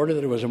Eyring reported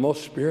that it was a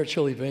most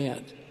spiritual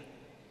event.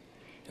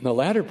 In the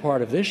latter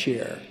part of this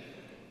year,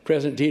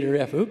 President Dieter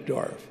F.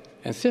 Uchtdorf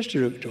and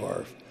Sister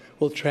Uchtdorf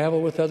will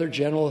travel with other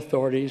general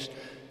authorities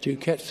to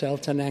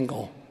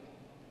Quetzaltenango.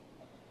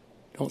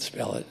 Don't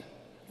spell it,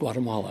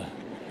 Guatemala,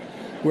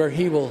 where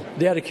he will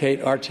dedicate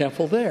our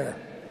temple there.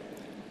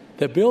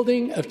 The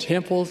building of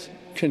temples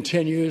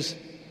continues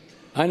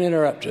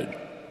uninterrupted,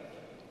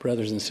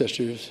 brothers and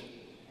sisters.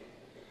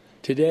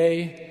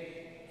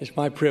 Today is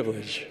my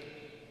privilege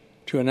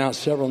to announce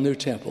several new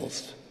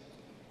temples.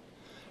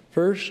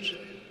 First,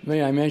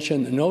 may I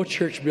mention that no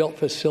church-built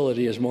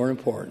facility is more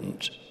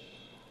important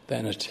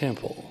than a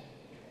temple.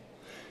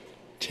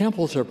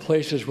 Temples are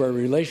places where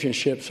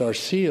relationships are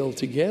sealed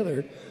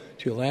together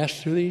to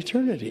last through the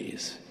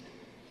eternities.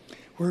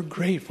 We're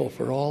grateful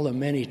for all the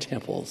many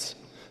temples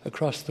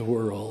across the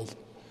world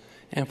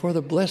and for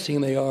the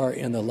blessing they are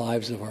in the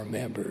lives of our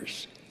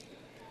members.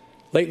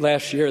 Late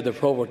last year, the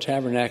Provo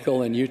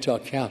Tabernacle in Utah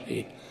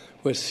County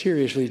was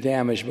seriously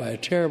damaged by a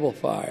terrible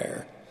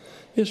fire.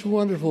 This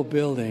wonderful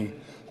building,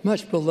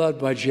 much beloved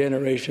by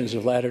generations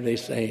of Latter-day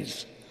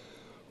Saints,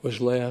 was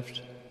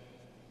left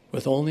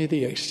with only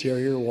the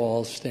exterior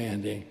walls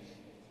standing.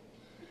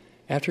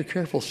 After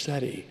careful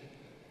study,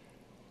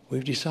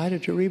 we've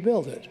decided to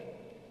rebuild it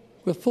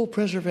with full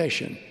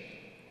preservation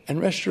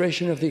and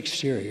restoration of the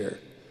exterior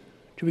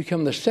to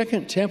become the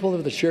second temple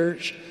of the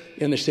church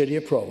in the city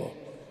of Provo.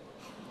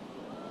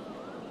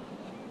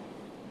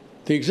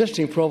 The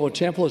existing Provo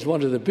temple is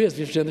one of the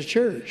busiest in the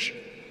church,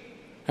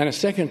 and a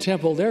second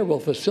temple there will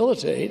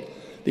facilitate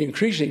the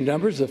increasing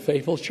numbers of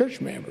faithful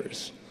church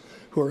members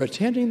who are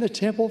attending the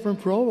temple from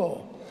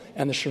Provo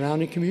and the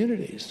surrounding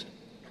communities.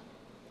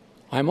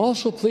 I'm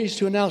also pleased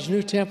to announce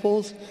new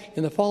temples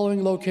in the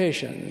following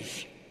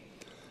locations: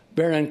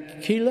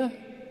 Barranquilla,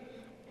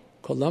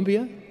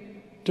 Colombia,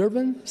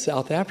 Durban,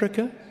 South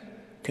Africa,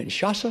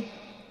 Kinshasa,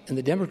 in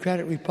the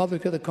Democratic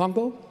Republic of the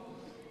Congo,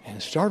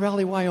 and Star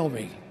Valley,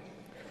 Wyoming.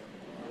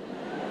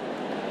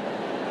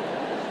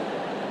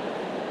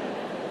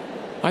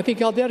 I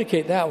think I'll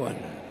dedicate that one.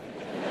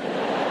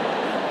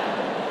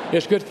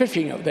 It's good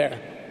fishing up there.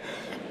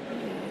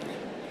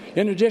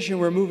 In addition,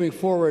 we're moving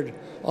forward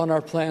on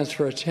our plans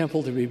for a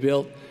temple to be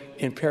built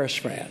in Paris,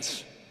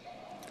 France.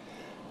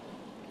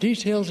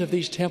 Details of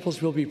these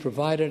temples will be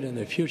provided in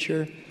the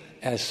future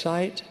as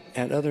site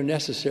and other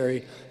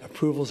necessary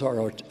approvals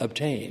are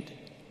obtained.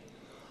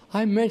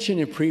 I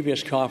mentioned in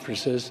previous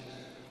conferences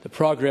the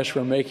progress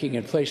we're making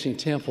in placing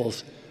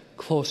temples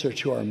closer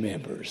to our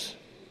members.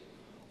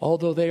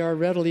 Although they are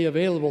readily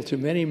available to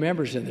many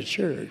members in the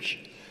church,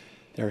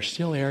 there are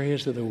still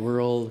areas of the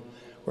world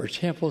where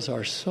temples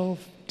are so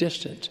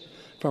distant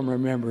from our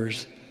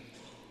members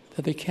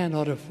that they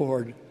cannot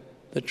afford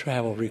the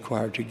travel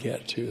required to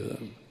get to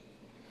them.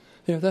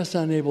 They are thus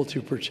unable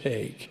to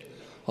partake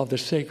of the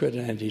sacred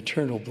and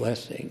eternal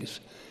blessings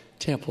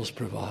temples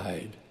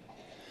provide.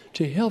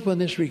 To help in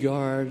this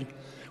regard,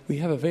 we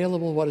have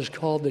available what is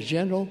called the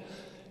General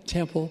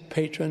Temple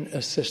Patron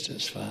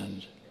Assistance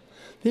Fund.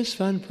 This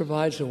fund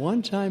provides a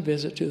one-time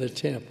visit to the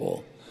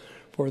temple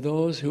for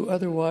those who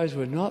otherwise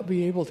would not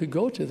be able to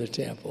go to the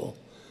temple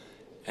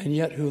and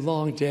yet who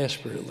long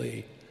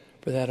desperately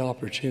for that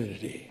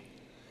opportunity.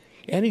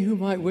 Any who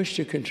might wish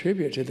to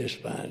contribute to this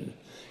fund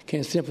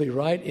can simply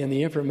write in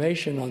the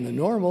information on the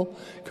normal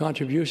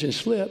contribution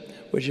slip,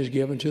 which is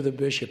given to the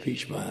bishop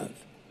each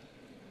month.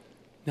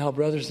 Now,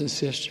 brothers and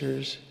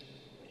sisters,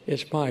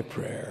 it's my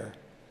prayer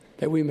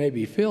that we may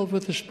be filled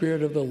with the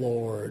Spirit of the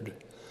Lord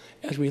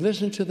as we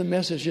listen to the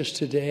messages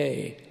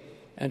today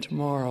and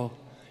tomorrow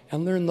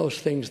and learn those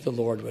things the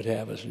Lord would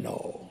have us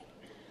know.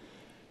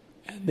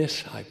 And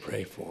this I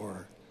pray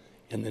for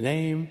in the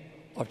name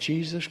of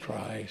Jesus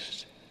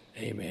Christ.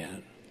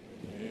 Amen.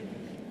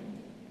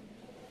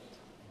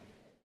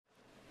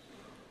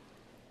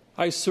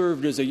 I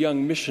served as a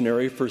young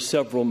missionary for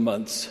several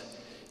months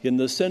in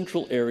the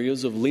central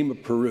areas of Lima,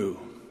 Peru.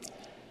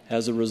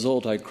 As a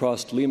result, I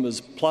crossed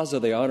Lima's Plaza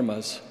de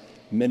Armas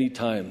many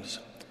times.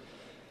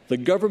 The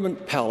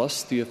government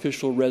palace, the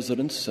official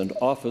residence and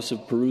office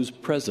of Peru's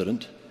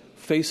president,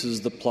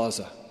 faces the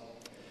plaza.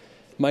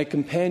 My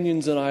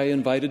companions and I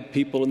invited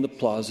people in the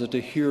plaza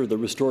to hear the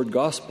restored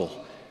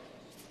gospel.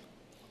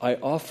 I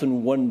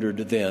often wondered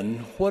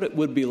then what it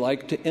would be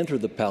like to enter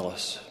the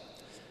palace,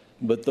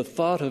 but the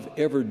thought of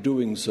ever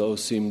doing so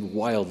seemed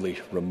wildly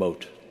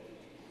remote.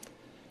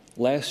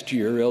 Last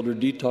year, Elder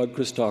D. Todd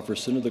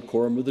Christofferson of the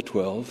Quorum of the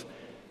 12,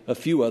 a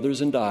few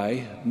others, and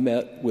I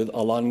met with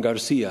Alan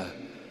Garcia,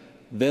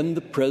 then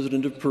the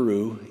president of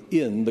Peru,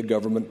 in the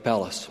government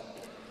palace.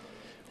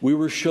 We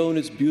were shown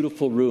its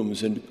beautiful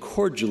rooms and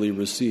cordially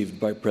received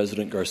by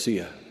President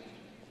Garcia.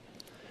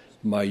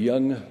 My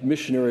young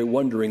missionary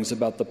wonderings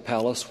about the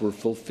palace were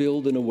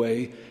fulfilled in a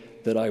way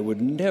that I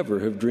would never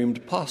have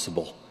dreamed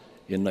possible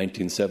in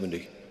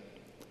 1970.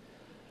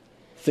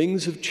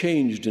 Things have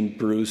changed in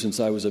Peru since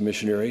I was a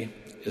missionary,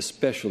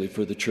 especially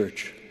for the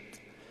church.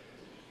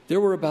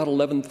 There were about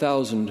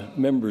 11,000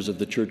 members of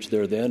the church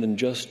there then, and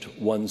just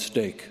one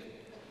stake.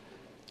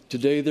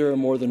 Today there are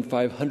more than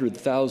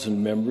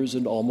 500,000 members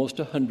and almost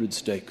 100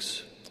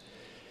 stakes.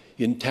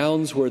 In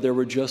towns where there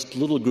were just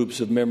little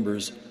groups of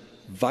members,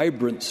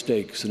 vibrant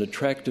stakes and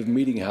attractive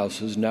meeting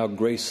houses now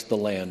grace the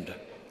land.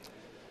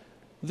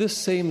 This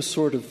same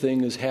sort of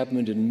thing has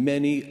happened in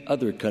many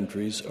other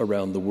countries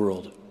around the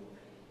world.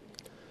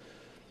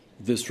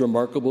 This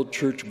remarkable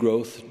church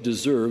growth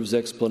deserves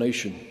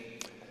explanation.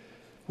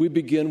 We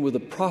begin with a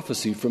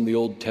prophecy from the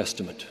Old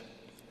Testament.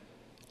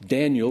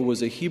 Daniel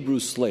was a Hebrew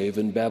slave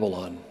in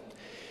Babylon.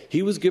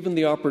 He was given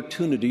the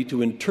opportunity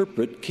to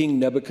interpret King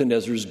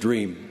Nebuchadnezzar's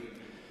dream.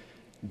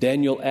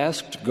 Daniel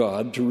asked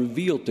God to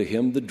reveal to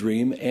him the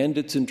dream and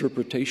its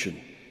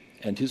interpretation,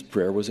 and his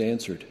prayer was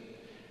answered.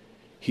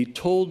 He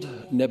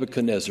told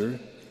Nebuchadnezzar,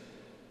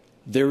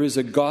 "There is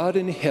a God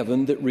in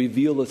heaven that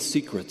revealeth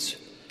secrets,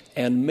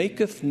 and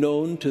maketh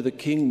known to the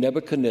king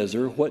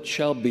Nebuchadnezzar what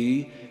shall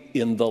be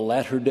in the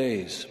latter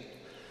days.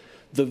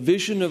 The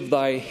vision of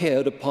thy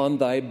head upon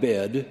thy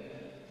bed,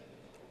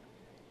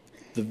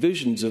 the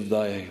visions of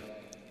thy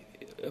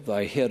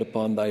thy head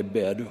upon thy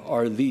bed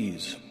are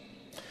these.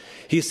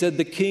 He said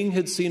the king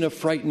had seen a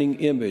frightening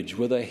image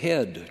with a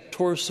head,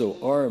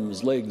 torso,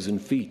 arms, legs,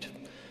 and feet.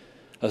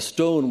 A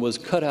stone was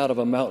cut out of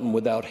a mountain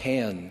without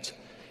hands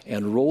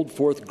and rolled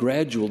forth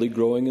gradually,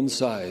 growing in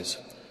size.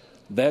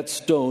 That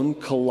stone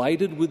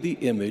collided with the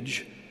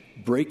image,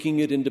 breaking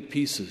it into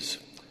pieces.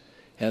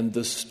 And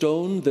the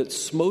stone that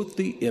smote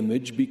the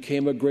image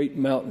became a great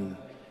mountain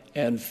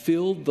and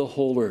filled the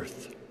whole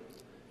earth.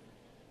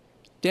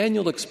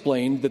 Daniel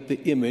explained that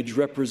the image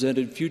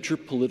represented future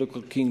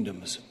political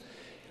kingdoms,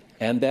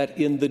 and that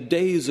in the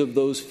days of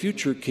those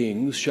future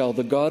kings shall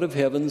the God of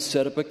heaven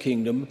set up a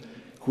kingdom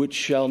which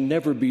shall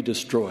never be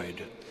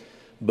destroyed,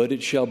 but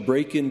it shall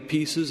break in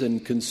pieces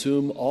and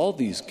consume all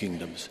these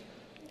kingdoms,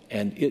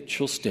 and it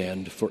shall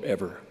stand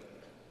forever.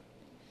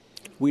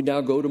 We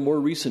now go to more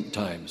recent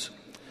times.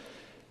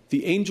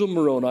 The angel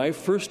Moroni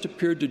first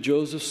appeared to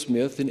Joseph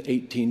Smith in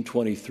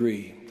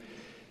 1823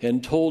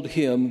 and told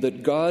him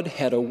that God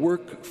had a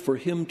work for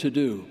him to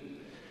do,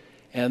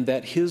 and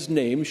that his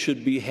name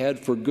should be had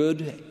for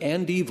good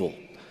and evil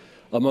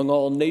among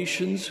all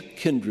nations,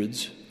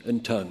 kindreds,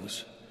 and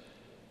tongues.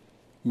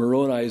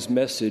 Moroni's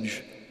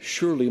message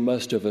surely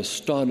must have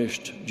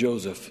astonished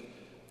Joseph,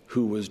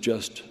 who was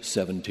just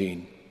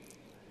 17.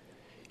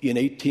 In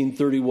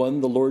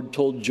 1831, the Lord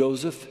told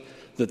Joseph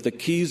that the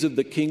keys of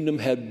the kingdom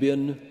had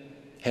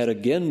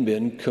again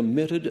been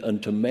committed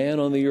unto man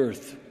on the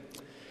earth.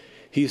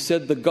 He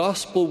said the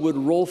gospel would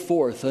roll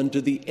forth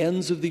unto the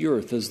ends of the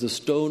earth as the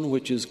stone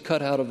which is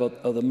cut out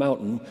of the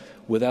mountain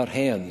without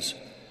hands,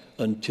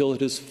 until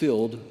it has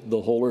filled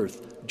the whole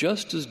earth,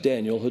 just as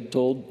Daniel had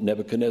told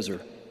Nebuchadnezzar.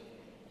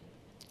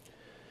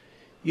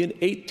 In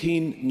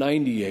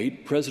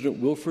 1898, President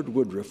Wilford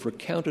Woodruff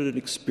recounted an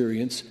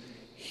experience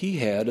he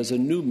had as a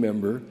new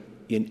member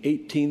in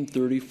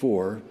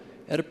 1834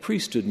 at a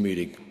priesthood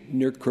meeting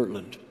near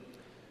Kirtland.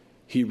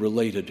 He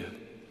related,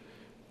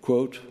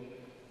 quote,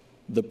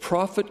 "The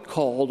prophet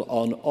called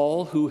on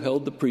all who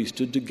held the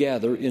priesthood to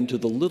gather into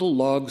the little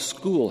log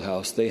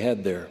schoolhouse they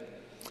had there.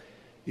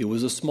 It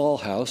was a small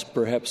house,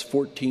 perhaps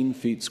 14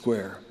 feet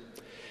square.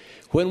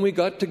 When we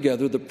got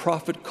together, the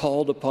prophet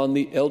called upon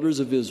the elders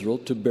of Israel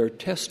to bear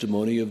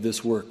testimony of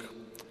this work.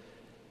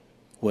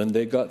 When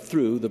they got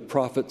through, the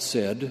prophet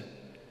said,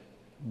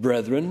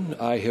 'Brethren,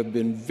 I have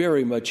been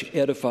very much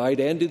edified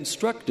and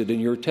instructed in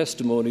your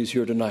testimonies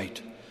here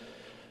tonight.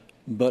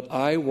 But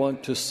I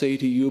want to say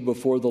to you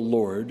before the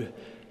Lord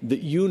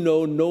that you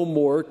know no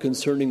more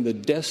concerning the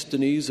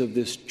destinies of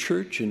this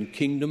church and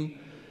kingdom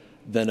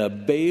than a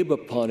babe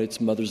upon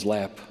its mother's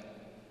lap.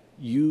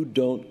 You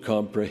don't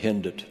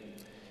comprehend it.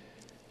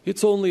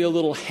 It's only a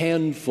little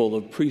handful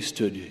of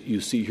priesthood you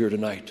see here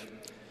tonight.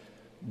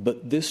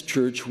 But this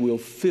church will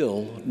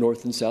fill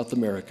North and South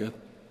America.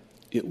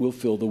 It will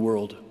fill the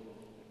world.'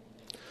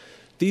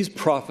 These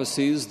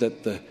prophecies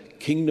that the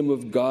kingdom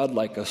of God,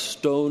 like a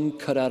stone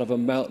cut out of a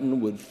mountain,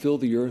 would fill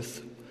the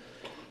earth,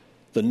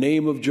 the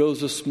name of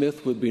Joseph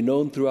Smith would be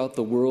known throughout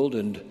the world,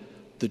 and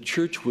the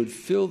church would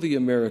fill the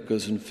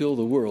Americas and fill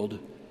the world,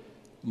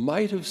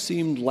 might have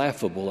seemed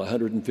laughable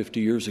 150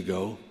 years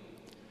ago.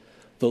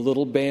 The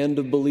little band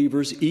of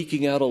believers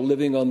eking out a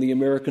living on the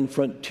American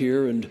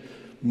frontier and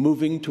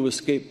moving to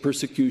escape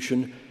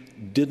persecution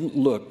didn't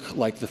look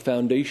like the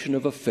foundation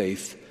of a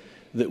faith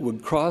that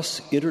would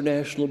cross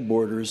international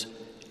borders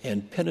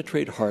and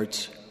penetrate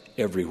hearts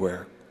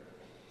everywhere.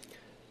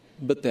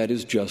 But that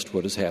is just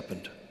what has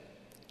happened.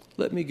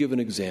 Let me give an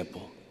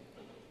example.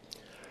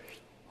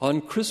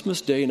 On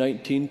Christmas Day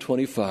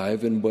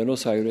 1925 in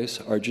Buenos Aires,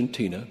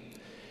 Argentina,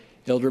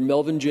 Elder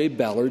Melvin J.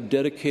 Ballard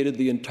dedicated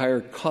the entire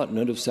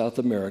continent of South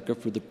America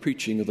for the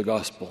preaching of the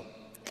gospel.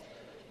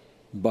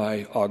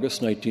 By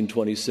August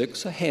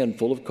 1926, a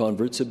handful of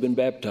converts had been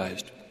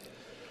baptized.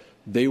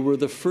 They were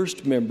the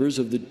first members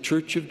of the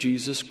Church of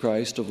Jesus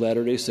Christ of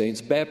Latter-day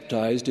Saints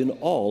baptized in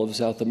all of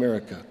South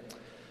America.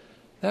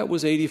 That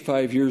was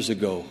 85 years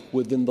ago,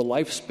 within the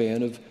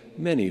lifespan of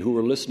many who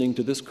are listening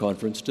to this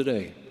conference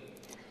today.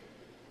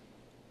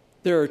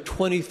 There are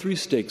 23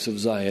 stakes of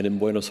Zion in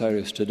Buenos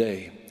Aires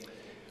today,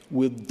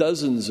 with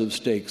dozens of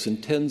stakes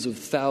and tens of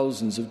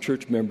thousands of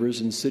church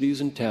members in cities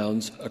and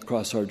towns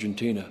across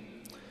Argentina.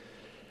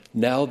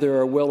 Now there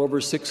are well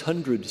over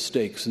 600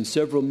 stakes and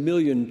several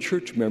million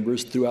church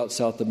members throughout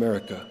South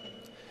America.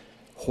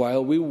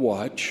 While we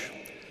watch,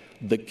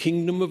 the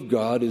kingdom of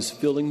God is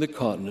filling the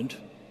continent,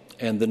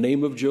 and the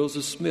name of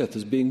Joseph Smith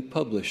is being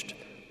published,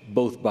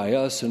 both by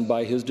us and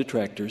by his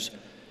detractors,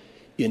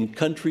 in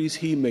countries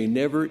he may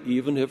never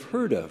even have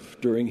heard of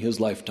during his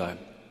lifetime.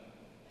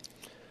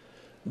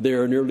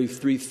 There are nearly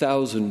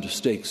 3,000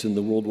 stakes in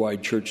the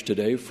worldwide church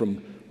today,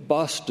 from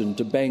Boston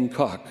to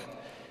Bangkok,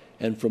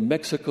 and from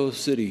Mexico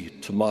City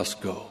to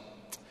Moscow.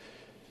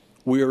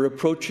 We are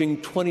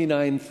approaching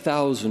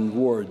 29,000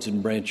 wards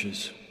and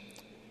branches.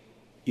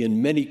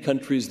 In many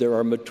countries, there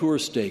are mature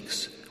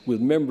stakes with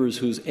members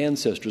whose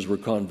ancestors were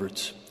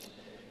converts.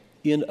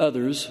 In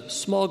others,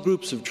 small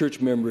groups of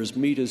church members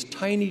meet as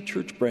tiny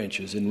church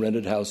branches in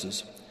rented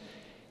houses.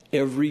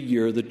 Every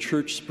year, the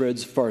church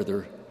spreads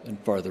farther and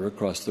farther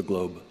across the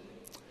globe.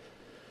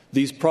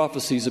 These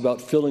prophecies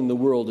about filling the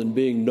world and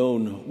being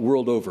known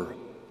world over,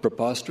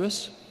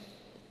 preposterous?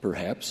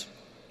 Perhaps.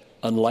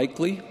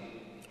 Unlikely?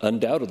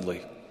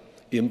 Undoubtedly.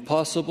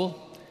 Impossible?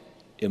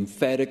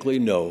 Emphatically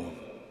no.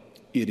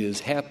 It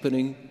is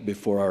happening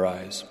before our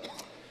eyes.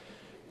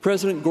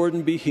 President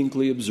Gordon B.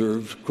 Hinckley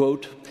observed,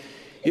 quote,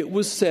 "It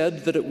was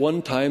said that at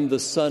one time the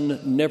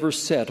sun never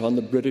set on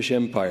the British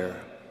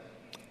Empire.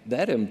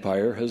 That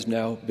empire has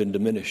now been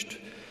diminished.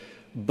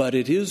 But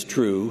it is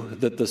true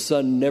that the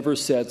sun never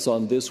sets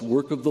on this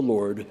work of the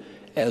Lord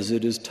as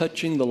it is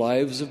touching the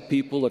lives of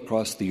people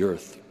across the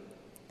earth.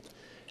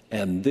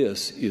 And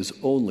this is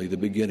only the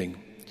beginning.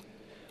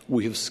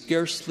 We have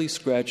scarcely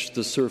scratched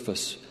the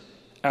surface.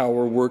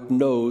 Our work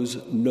knows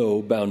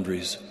no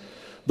boundaries.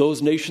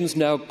 Those nations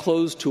now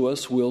closed to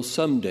us will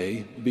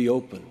someday be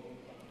open."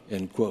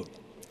 End quote.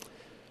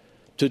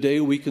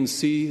 Today we can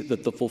see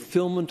that the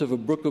fulfillment of a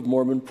Book of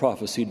Mormon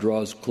prophecy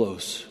draws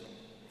close.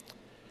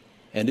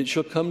 "And it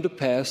shall come to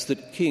pass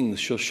that kings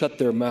shall shut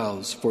their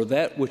mouths, for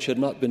that which had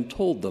not been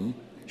told them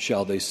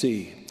shall they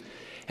see,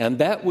 and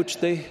that which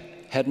they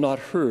had not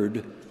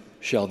heard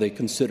shall they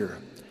consider.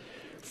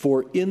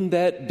 For in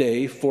that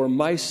day, for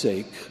my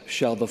sake,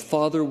 shall the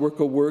Father work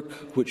a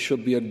work which shall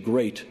be a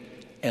great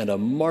and a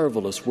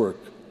marvelous work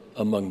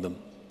among them."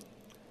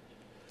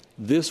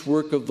 This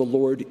work of the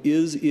Lord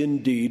is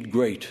indeed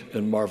great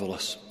and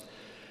marvelous,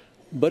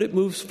 but it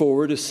moves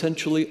forward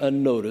essentially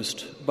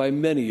unnoticed by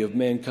many of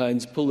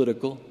mankind's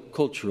political,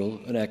 cultural,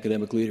 and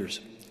academic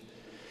leaders.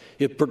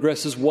 It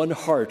progresses one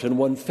heart and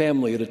one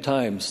family at a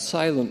time,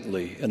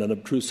 silently and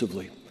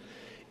unobtrusively.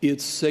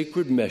 Its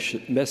sacred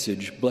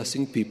message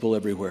blessing people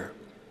everywhere.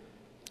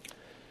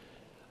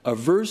 A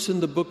verse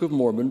in the Book of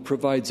Mormon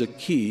provides a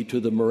key to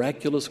the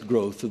miraculous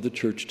growth of the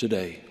church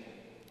today.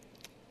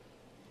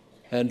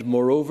 "And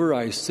moreover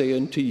I say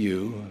unto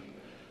you,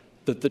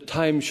 that the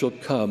time shall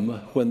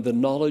come when the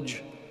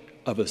knowledge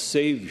of a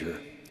Savior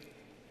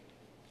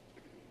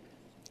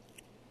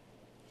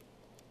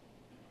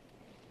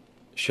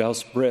shall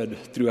spread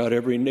throughout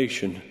every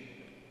nation,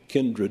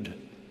 kindred,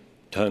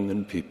 tongue,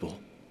 and people."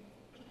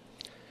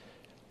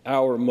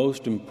 Our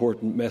most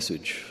important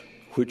message,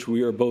 which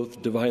we are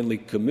both divinely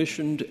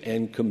commissioned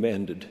and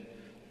commanded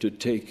to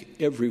take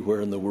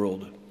everywhere in the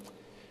world,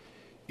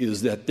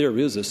 is that there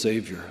is a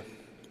Savior.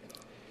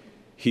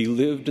 He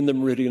lived in the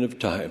meridian of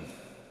time.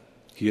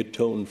 He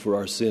atoned for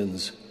our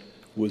sins,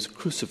 was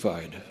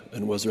crucified,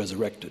 and was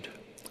resurrected.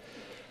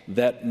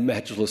 That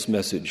matchless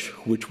message,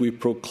 which we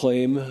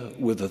proclaim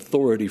with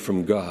authority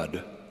from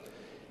God,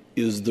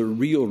 is the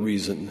real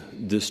reason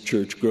this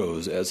church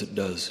grows as it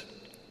does.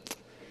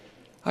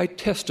 I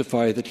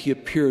testify that he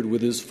appeared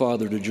with his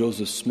father to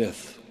Joseph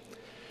Smith.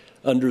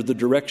 Under the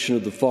direction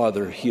of the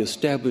Father, he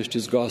established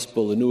his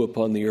gospel anew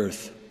upon the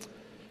earth.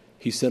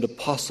 He sent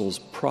apostles,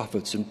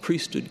 prophets, and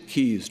priesthood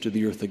keys to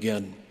the earth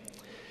again.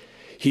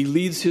 He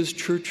leads his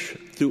church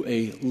through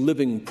a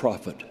living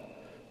prophet,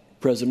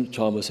 President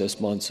Thomas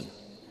S. Monson.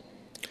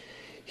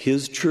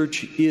 His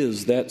church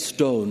is that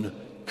stone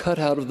cut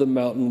out of the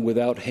mountain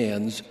without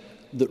hands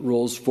that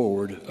rolls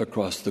forward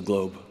across the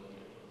globe.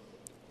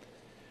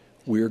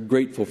 We are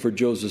grateful for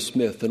Joseph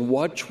Smith and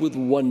watch with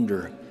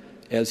wonder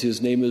as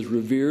his name is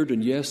revered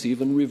and, yes,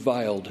 even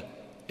reviled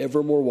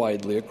ever more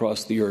widely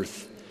across the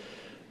earth.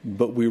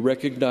 But we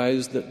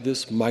recognize that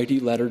this mighty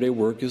latter-day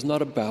work is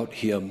not about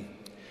him.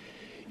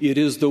 It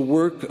is the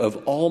work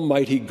of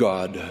Almighty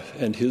God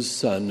and his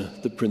Son,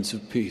 the Prince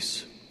of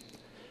Peace.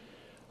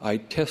 I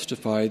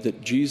testify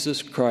that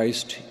Jesus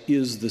Christ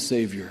is the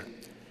Savior,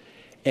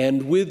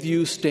 and with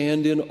you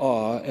stand in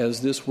awe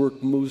as this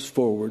work moves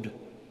forward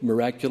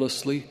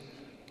miraculously,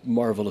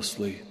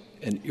 marvelously,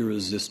 and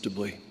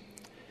irresistibly.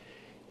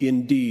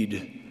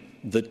 Indeed,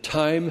 the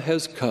time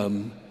has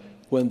come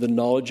when the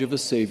knowledge of a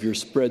Savior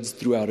spreads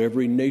throughout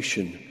every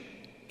nation,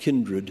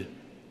 kindred,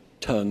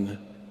 tongue,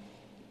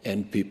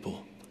 and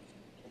people.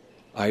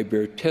 I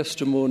bear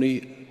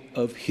testimony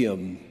of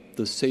him,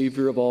 the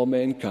Savior of all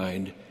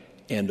mankind,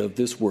 and of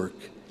this work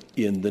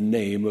in the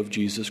name of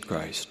Jesus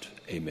Christ.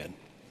 Amen.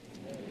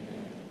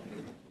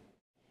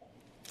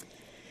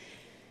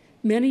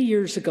 Many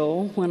years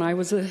ago, when I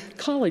was a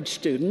college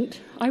student,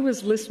 I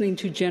was listening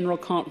to General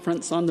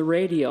Conference on the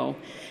radio,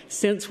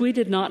 since we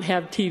did not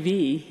have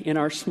TV in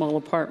our small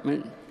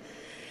apartment.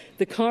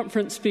 The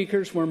conference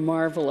speakers were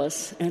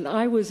marvelous, and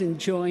I was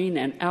enjoying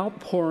an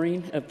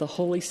outpouring of the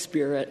Holy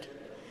Spirit.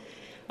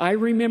 I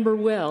remember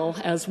well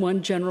as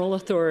one general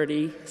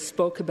authority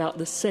spoke about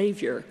the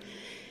Savior,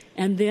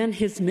 and then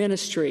his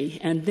ministry,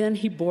 and then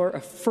he bore a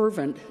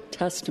fervent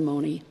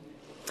testimony.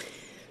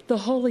 The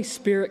Holy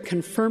Spirit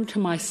confirmed to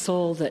my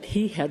soul that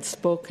he had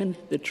spoken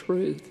the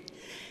truth.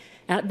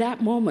 At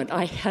that moment,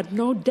 I had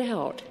no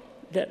doubt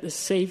that the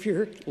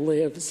Savior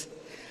lives.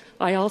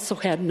 I also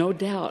had no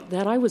doubt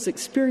that I was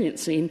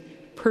experiencing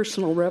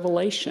personal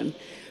revelation,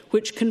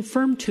 which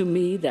confirmed to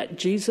me that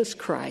Jesus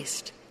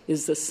Christ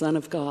is the Son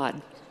of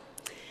God.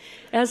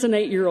 As an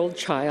 8-year-old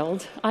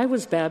child, I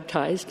was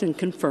baptized and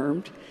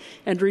confirmed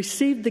and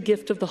received the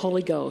gift of the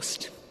Holy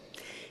Ghost.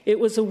 It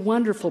was a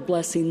wonderful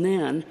blessing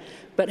then,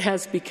 but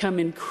has become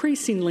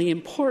increasingly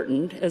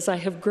important as I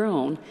have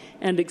grown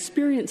and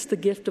experienced the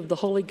gift of the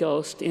Holy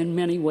Ghost in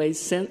many ways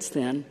since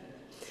then.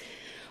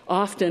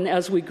 Often,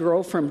 as we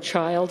grow from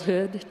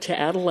childhood to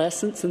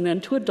adolescence and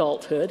then to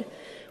adulthood,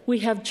 we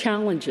have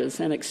challenges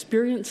and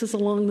experiences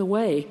along the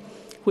way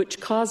which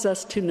cause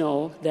us to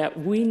know that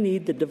we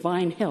need the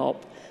divine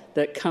help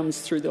that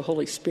comes through the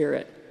Holy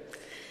Spirit.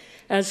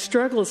 As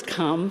struggles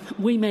come,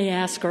 we may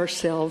ask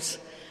ourselves,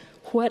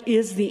 what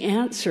is the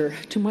answer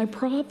to my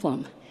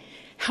problem?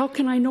 How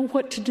can I know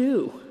what to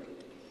do?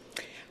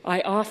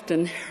 I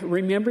often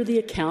remember the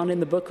account in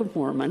the Book of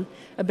Mormon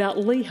about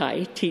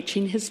Lehi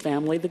teaching his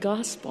family the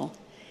gospel.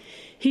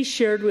 He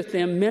shared with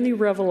them many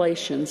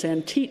revelations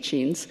and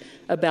teachings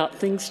about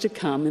things to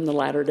come in the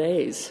latter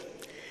days.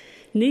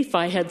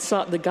 Nephi had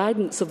sought the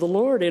guidance of the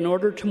Lord in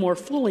order to more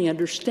fully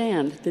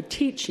understand the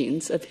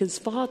teachings of his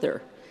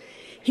father.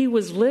 He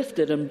was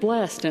lifted and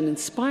blessed and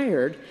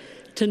inspired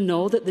to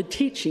know that the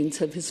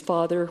teachings of his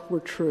father were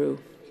true.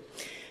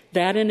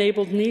 That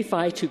enabled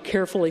Nephi to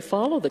carefully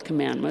follow the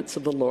commandments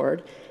of the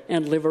Lord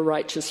and live a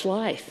righteous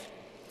life.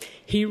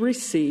 He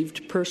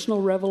received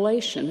personal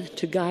revelation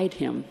to guide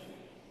him.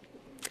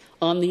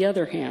 On the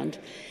other hand,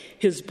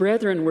 his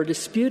brethren were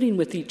disputing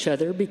with each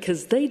other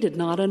because they did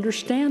not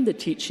understand the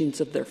teachings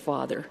of their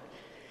father.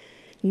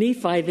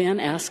 Nephi then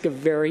asked a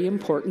very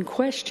important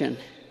question.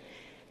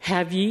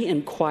 Have ye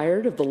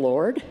inquired of the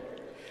Lord?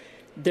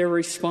 Their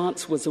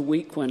response was a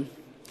weak one.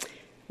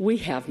 We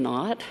have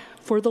not,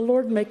 for the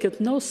Lord maketh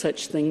no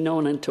such thing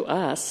known unto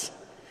us.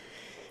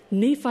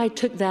 Nephi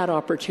took that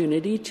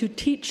opportunity to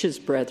teach his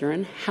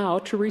brethren how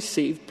to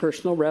receive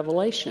personal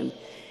revelation.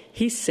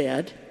 He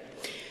said,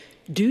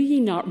 Do ye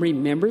not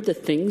remember the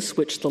things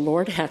which the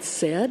Lord hath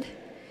said?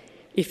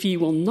 If ye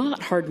will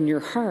not harden your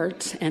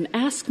hearts, and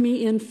ask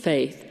me in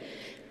faith,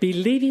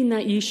 believing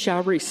that ye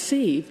shall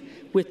receive,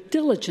 with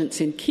diligence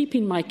in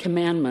keeping my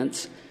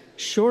commandments,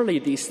 surely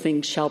these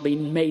things shall be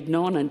made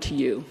known unto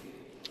you.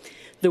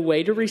 The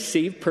way to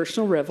receive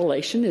personal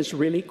revelation is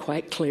really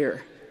quite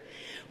clear.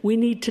 We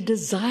need to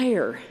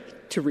desire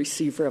to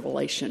receive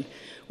revelation.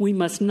 We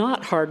must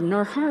not harden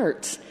our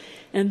hearts.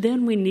 And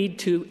then we need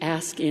to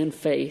ask in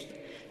faith,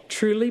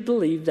 truly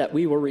believe that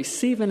we will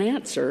receive an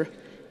answer,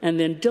 and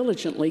then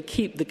diligently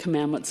keep the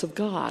commandments of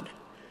God.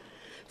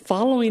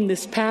 Following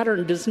this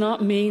pattern does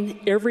not mean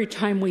every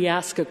time we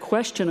ask a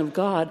question of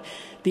God,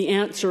 the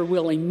answer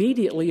will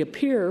immediately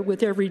appear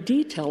with every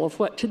detail of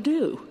what to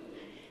do.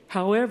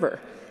 However,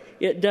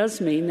 it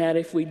does mean that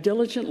if we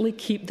diligently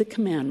keep the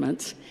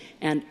commandments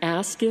and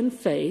ask in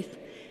faith,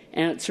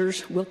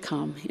 answers will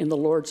come in the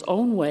Lord's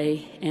own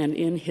way and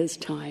in His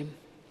time.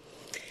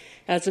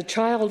 As a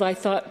child, I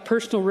thought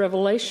personal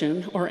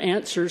revelation or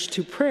answers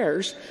to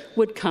prayers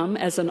would come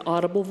as an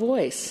audible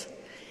voice.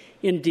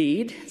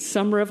 Indeed,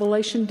 some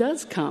revelation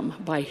does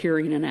come by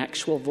hearing an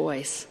actual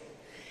voice.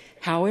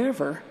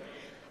 However,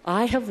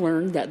 I have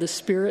learned that the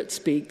Spirit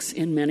speaks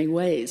in many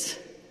ways.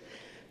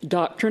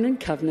 Doctrine and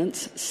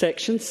Covenants,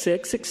 Section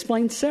 6,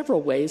 explains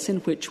several ways in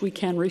which we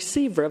can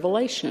receive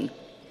revelation.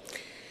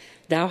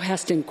 Thou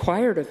hast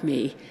inquired of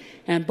me,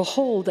 and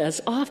behold, as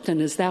often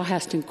as thou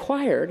hast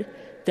inquired,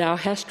 thou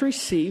hast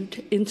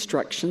received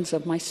instructions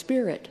of my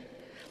Spirit.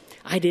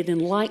 I did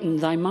enlighten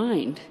thy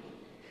mind.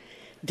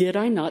 Did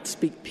I not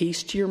speak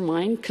peace to your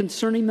mind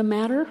concerning the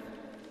matter?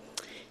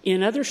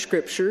 In other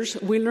scriptures,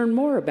 we learn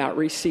more about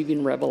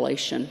receiving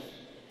revelation.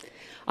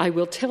 I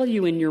will tell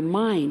you in your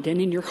mind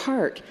and in your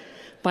heart,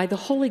 by the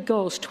Holy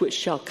Ghost which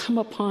shall come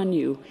upon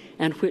you,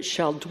 and which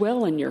shall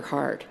dwell in your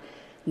heart.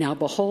 Now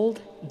behold,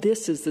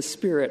 this is the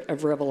spirit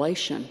of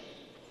revelation.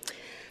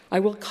 I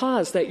will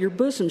cause that your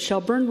bosom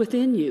shall burn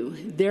within you,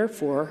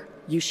 therefore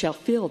you shall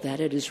feel that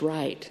it is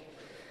right.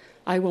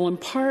 I will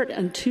impart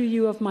unto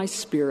you of my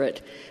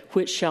Spirit,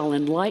 which shall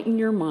enlighten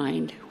your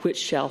mind, which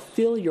shall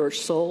fill your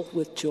soul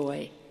with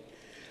joy.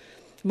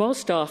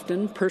 Most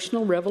often,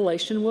 personal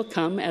revelation will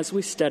come as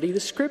we study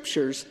the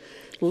Scriptures,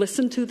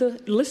 listen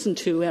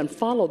to and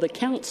follow the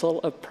counsel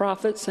of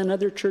prophets and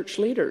other church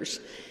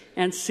leaders,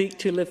 and seek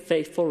to live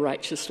faithful,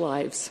 righteous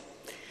lives.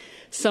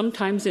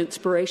 Sometimes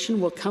inspiration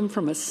will come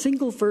from a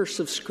single verse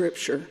of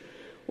Scripture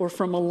or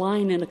from a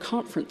line in a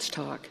conference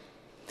talk.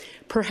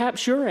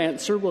 Perhaps your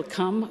answer will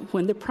come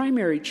when the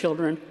primary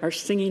children are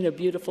singing a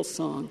beautiful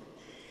song.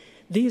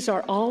 These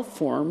are all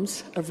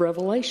forms of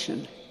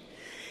revelation.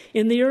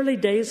 In the early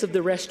days of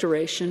the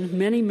Restoration,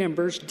 many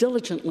members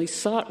diligently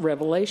sought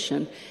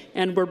revelation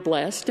and were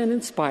blessed and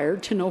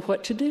inspired to know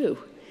what to do.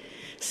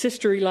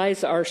 Sister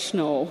Eliza R.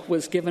 Snow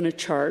was given a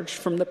charge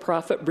from the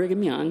prophet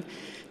Brigham Young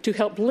to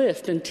help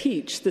lift and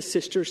teach the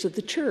sisters of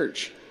the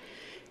church.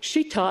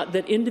 She taught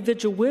that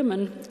individual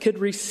women could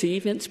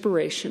receive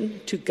inspiration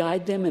to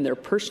guide them in their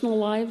personal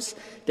lives,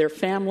 their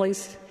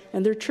families,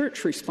 and their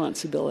church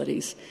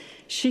responsibilities.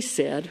 She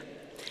said,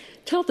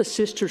 "Tell the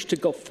sisters to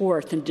go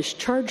forth and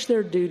discharge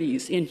their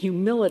duties in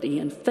humility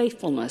and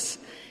faithfulness,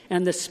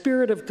 and the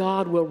Spirit of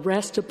God will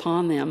rest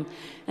upon them,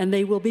 and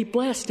they will be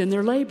blessed in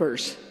their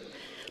labors.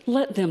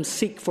 Let them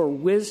seek for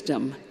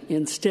wisdom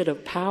instead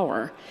of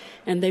power,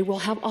 and they will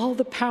have all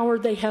the power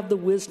they have the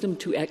wisdom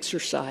to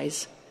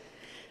exercise.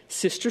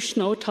 Sister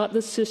Snow taught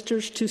the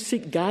sisters to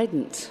seek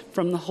guidance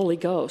from the Holy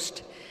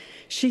Ghost.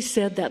 She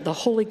said that the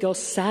Holy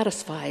Ghost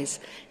satisfies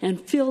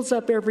and fills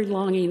up every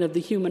longing of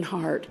the human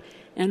heart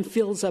and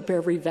fills up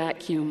every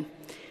vacuum.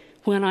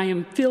 When I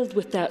am filled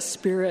with that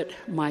Spirit,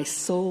 my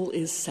soul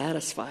is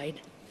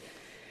satisfied.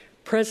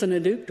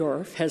 President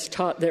Uchtdorf has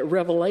taught that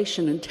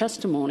revelation and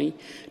testimony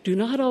do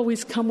not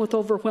always come with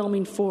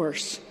overwhelming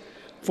force.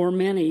 For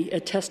many, a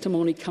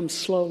testimony comes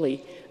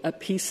slowly, a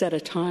piece at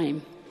a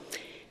time.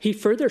 He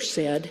further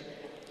said,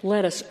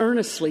 "Let us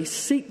earnestly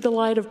seek the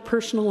light of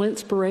personal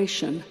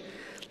inspiration.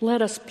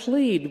 Let us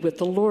plead with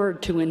the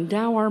Lord to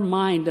endow our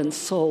mind and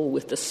soul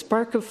with the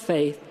spark of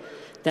faith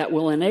that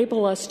will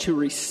enable us to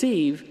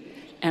receive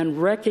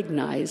and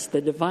recognize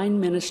the divine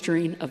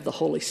ministering of the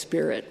Holy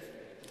Spirit."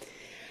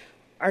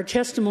 Our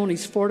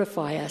testimonies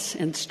fortify us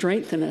and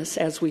strengthen us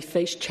as we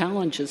face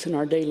challenges in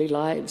our daily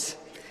lives.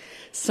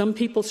 Some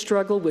people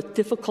struggle with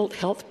difficult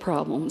health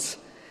problems.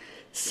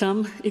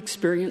 Some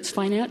experience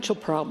financial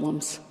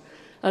problems.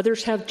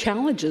 Others have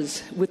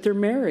challenges with their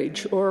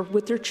marriage or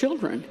with their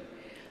children.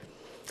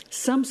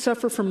 Some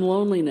suffer from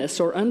loneliness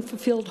or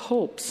unfulfilled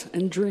hopes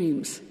and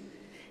dreams.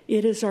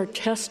 It is our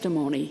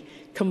testimony,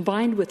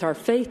 combined with our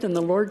faith in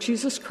the Lord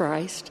Jesus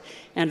Christ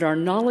and our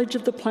knowledge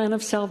of the plan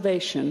of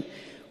salvation,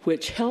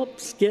 which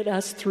helps get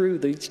us through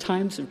these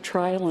times of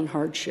trial and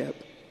hardship.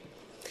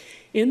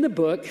 In the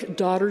book,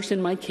 Daughters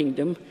in My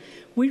Kingdom,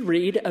 we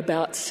read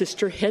about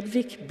Sister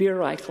Hedwig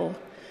Bierreichel,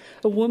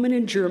 a woman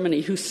in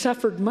Germany who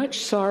suffered much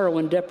sorrow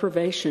and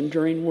deprivation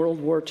during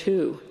World War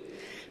II.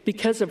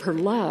 Because of her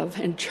love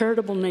and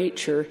charitable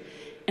nature,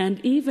 and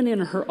even in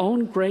her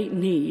own great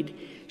need,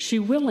 she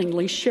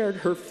willingly shared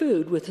her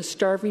food with a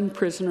starving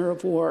prisoner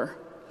of war.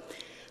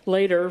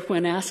 Later,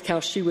 when asked how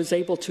she was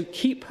able to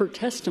keep her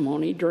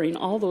testimony during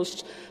all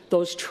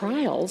those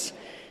trials,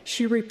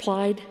 she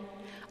replied,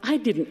 "I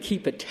didn't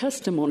keep a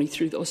testimony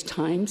through those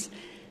times.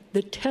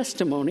 The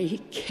testimony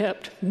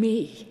kept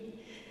me."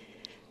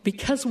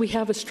 Because we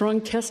have a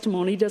strong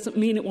testimony doesn't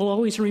mean it will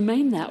always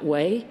remain that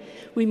way.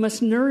 We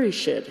must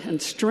nourish it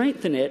and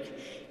strengthen it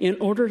in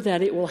order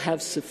that it will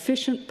have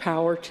sufficient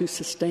power to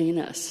sustain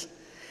us.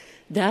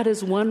 That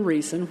is one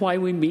reason why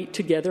we meet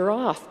together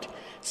oft,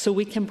 so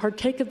we can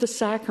partake of the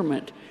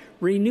sacrament,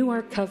 renew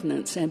our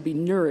covenants, and be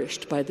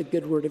nourished by the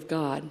good word of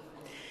God.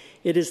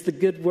 It is the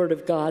good word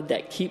of God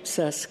that keeps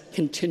us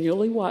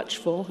continually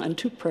watchful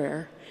unto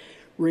prayer,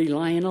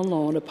 relying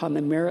alone upon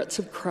the merits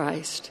of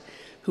Christ,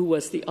 who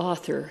was the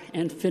author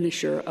and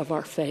finisher of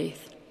our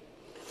faith.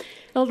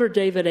 Elder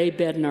David A.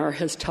 Bednar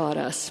has taught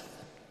us,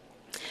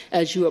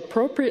 as you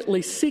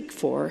appropriately seek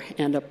for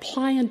and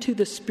apply unto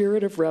the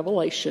spirit of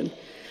revelation,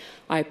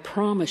 I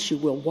promise you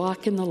will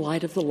walk in the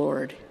light of the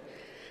Lord.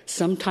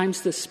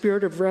 Sometimes the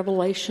spirit of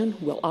revelation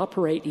will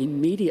operate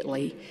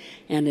immediately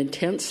and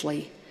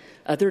intensely,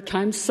 other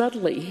times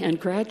subtly and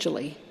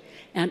gradually,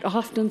 and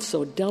often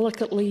so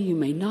delicately you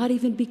may not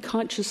even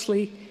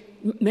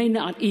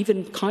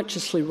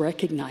consciously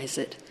recognize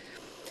it.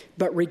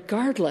 But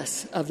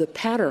regardless of the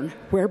pattern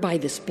whereby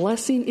this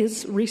blessing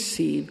is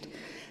received,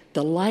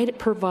 the light it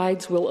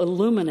provides will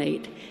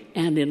illuminate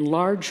and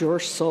enlarge your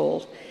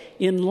soul,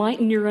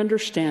 enlighten your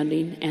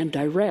understanding, and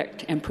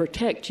direct and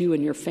protect you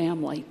and your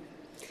family.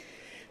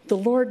 The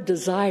Lord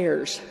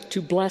desires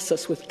to bless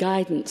us with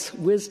guidance,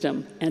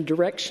 wisdom, and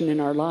direction in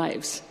our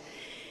lives.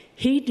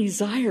 He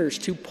desires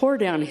to pour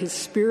down His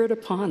Spirit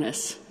upon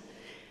us.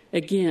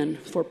 Again,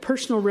 for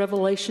personal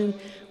revelation,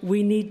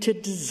 we need to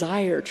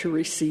desire to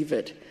receive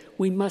it.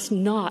 We must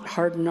not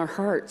harden our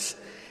hearts.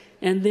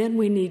 And then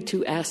we need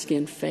to ask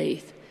in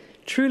faith,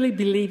 truly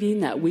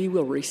believing that we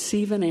will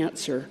receive an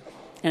answer,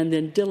 and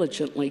then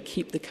diligently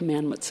keep the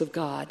commandments of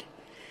God.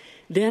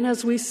 Then,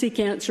 as we seek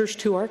answers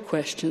to our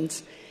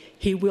questions,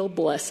 He will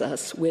bless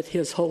us with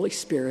His Holy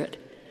Spirit.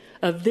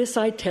 Of this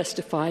I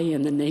testify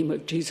in the name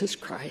of Jesus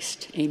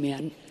Christ.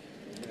 Amen.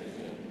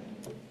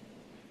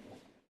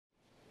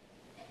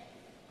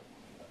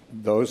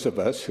 Those of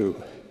us who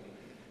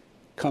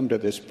come to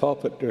this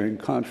pulpit during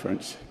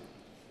conference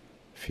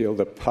feel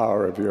the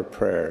power of your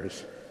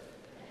prayers.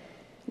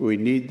 We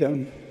need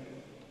them,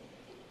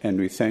 and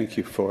we thank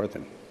you for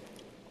them.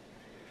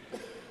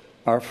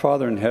 Our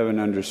Father in heaven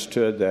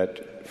understood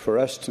that for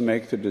us to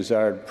make the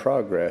desired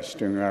progress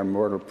during our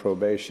mortal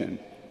probation,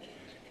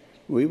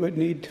 we would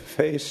need to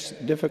face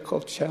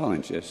difficult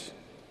challenges.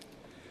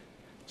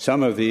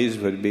 Some of these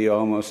would be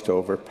almost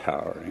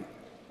overpowering.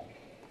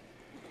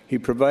 He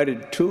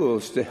provided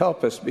tools to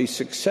help us be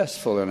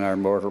successful in our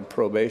mortal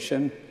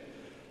probation.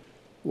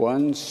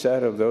 One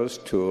set of those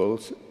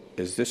tools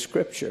is the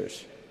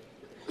Scriptures.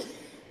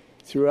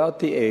 Throughout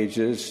the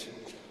ages,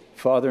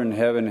 Father in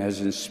heaven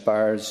has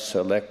inspired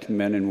select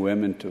men and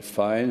women to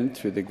find,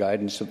 through the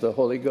guidance of the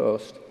Holy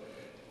Ghost,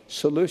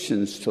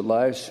 solutions to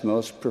life's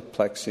most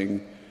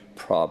perplexing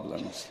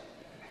problems.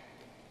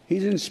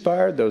 He's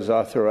inspired those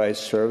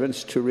authorized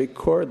servants to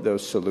record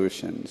those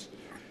solutions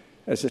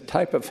as a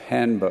type of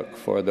handbook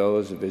for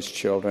those of His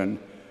children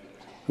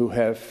who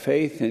have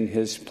faith in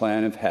his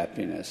plan of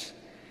happiness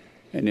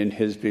and in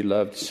his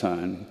beloved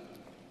Son,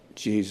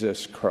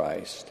 Jesus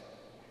Christ.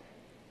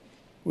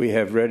 We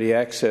have ready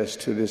access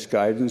to this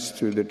guidance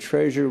through the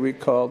treasure we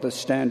call the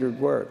standard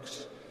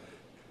works.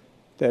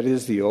 That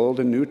is the Old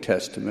and New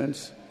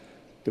Testaments,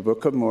 the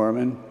Book of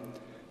Mormon,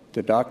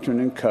 the Doctrine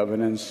and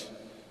Covenants,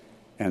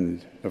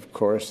 and, of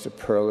course, the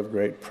Pearl of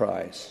Great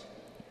Price.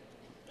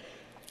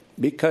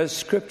 Because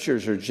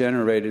scriptures are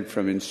generated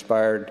from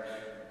inspired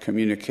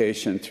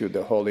communication through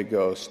the Holy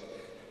Ghost,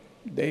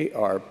 they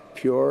are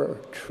pure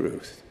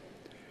truth.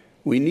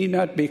 We need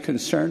not be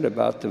concerned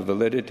about the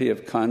validity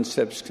of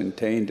concepts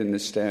contained in the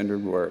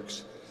standard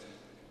works,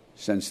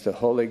 since the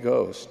Holy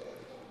Ghost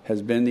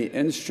has been the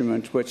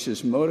instrument which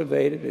has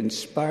motivated,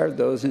 inspired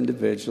those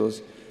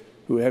individuals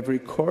who have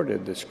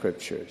recorded the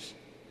Scriptures.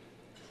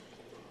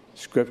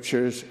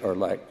 Scriptures are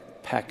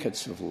like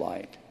packets of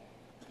light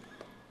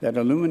that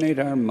illuminate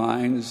our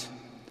minds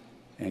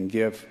and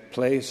give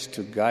place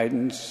to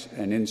guidance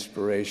and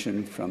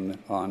inspiration from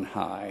on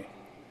high.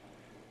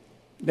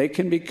 They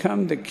can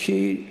become the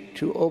key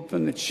to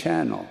open the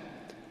channel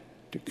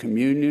to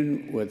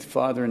communion with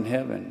Father in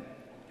heaven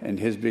and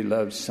his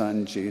beloved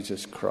Son,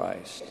 Jesus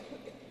Christ.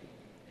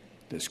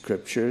 The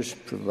Scriptures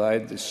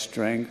provide the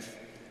strength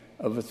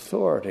of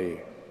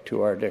authority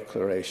to our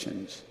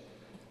declarations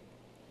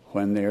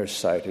when they are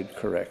cited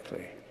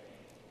correctly.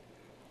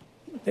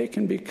 They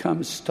can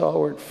become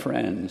stalwart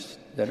friends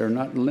that are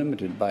not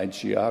limited by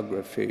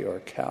geography or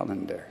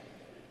calendar.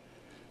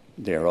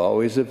 They're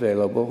always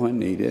available when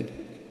needed.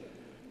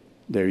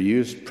 Their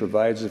use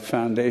provides a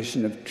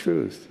foundation of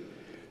truth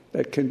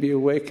that can be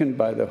awakened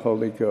by the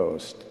Holy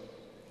Ghost.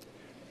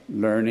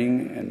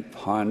 Learning and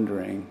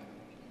pondering,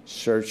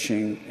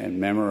 searching and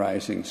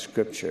memorizing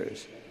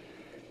scriptures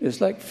is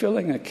like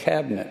filling a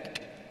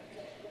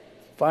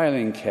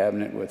filing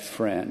cabinet with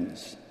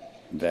friends,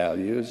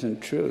 values,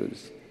 and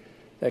truths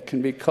that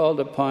can be called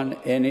upon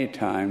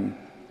anytime,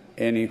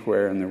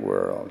 anywhere in the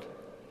world.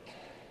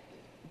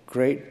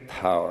 Great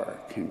power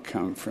can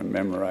come from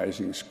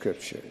memorizing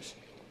scriptures.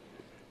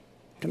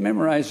 To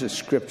memorize a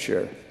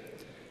scripture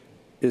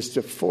is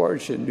to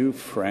forge a new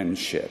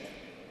friendship.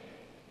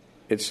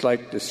 It's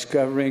like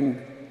discovering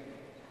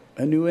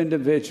a new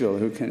individual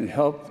who can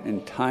help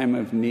in time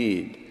of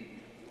need,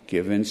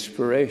 give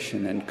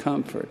inspiration and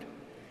comfort,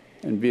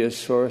 and be a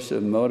source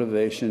of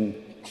motivation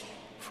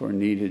for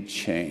needed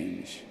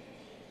change.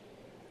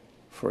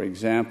 For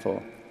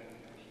example,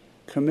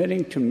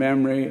 committing to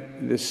memory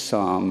this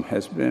psalm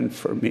has been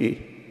for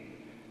me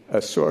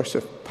a source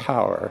of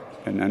power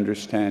and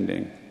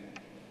understanding.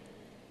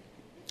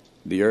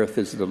 The earth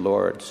is the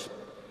Lord's,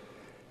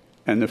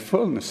 and the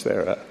fullness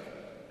thereof,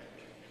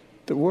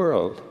 the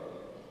world,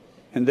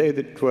 and they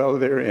that dwell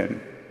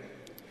therein.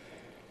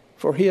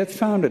 For he hath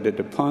founded it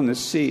upon the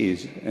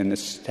seas and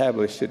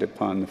established it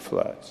upon the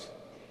floods.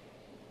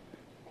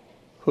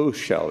 Who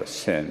shall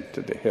ascend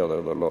to the hill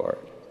of the Lord?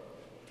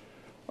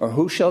 Or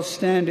who shall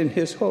stand in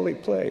his holy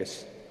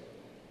place?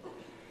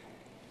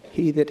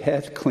 He that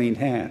hath clean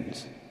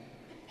hands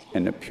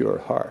and a pure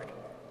heart,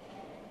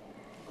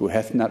 who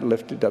hath not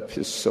lifted up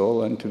his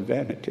soul unto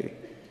vanity,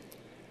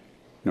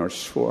 nor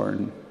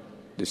sworn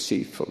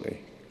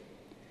deceitfully.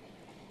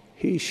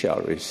 He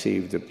shall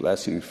receive the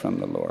blessings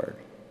from the Lord,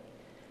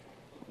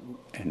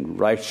 and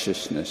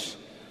righteousness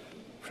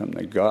from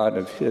the God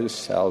of his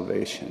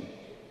salvation.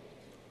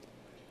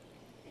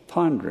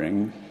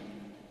 Pondering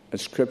a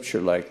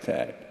scripture like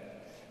that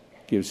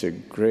gives a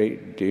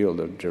great deal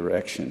of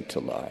direction to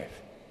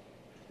life.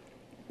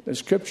 The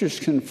scriptures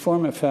can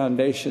form a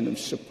foundation of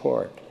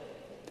support.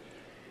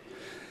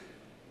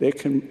 They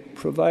can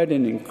provide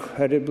an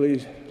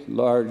incredibly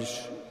large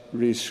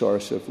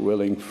resource of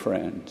willing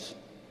friends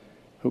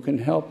who can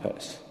help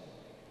us.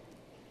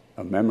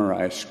 A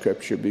memorized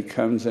scripture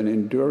becomes an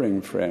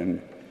enduring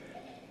friend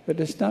that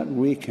is not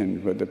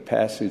weakened with the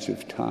passage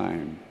of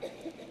time.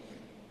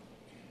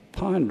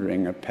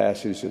 Pondering a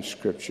passage of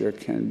Scripture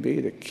can be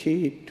the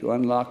key to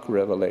unlock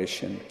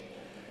revelation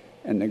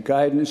and the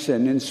guidance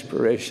and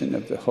inspiration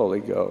of the Holy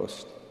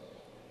Ghost.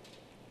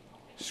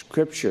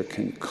 Scripture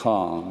can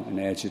calm an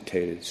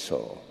agitated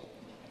soul,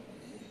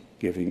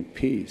 giving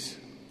peace,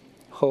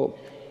 hope,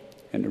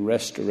 and a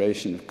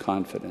restoration of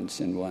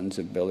confidence in one's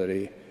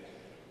ability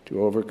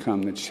to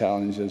overcome the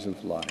challenges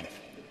of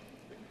life.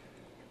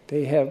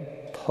 They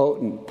have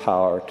potent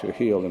power to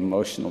heal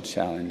emotional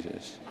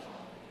challenges.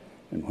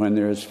 And when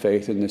there is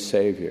faith in the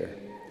Savior,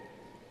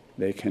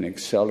 they can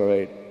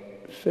accelerate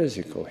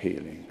physical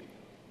healing.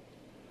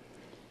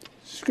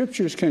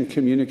 Scriptures can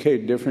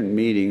communicate different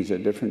meanings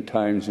at different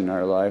times in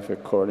our life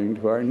according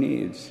to our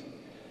needs.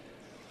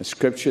 A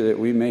scripture that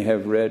we may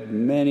have read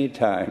many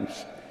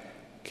times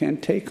can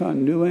take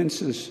on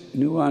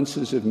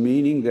nuances of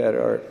meaning that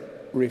are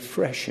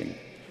refreshing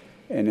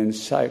and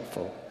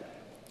insightful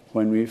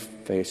when we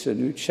face a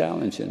new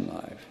challenge in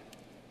life.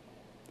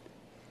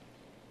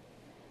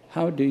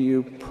 How do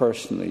you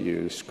personally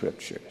use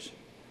scriptures?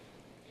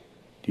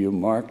 Do you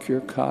mark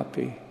your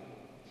copy?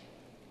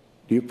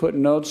 Do you put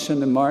notes in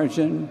the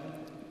margin,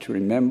 to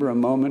remember a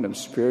moment of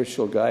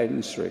spiritual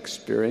guidance or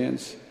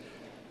experience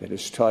that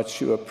has taught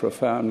you a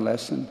profound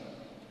lesson?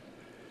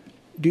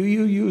 Do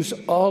you use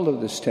all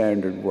of the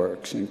standard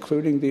works,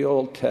 including the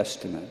Old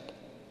Testament?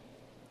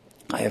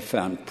 I have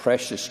found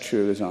precious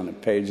truths on the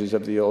pages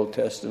of the Old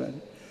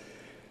Testament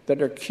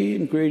that are key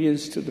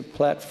ingredients to the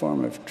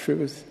platform of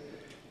truth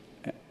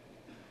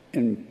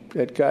and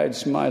that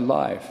guides my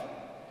life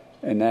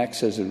and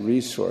acts as a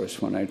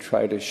resource when I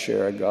try to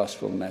share a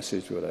gospel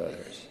message with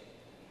others.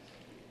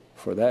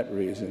 For that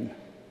reason,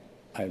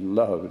 I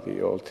love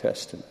the Old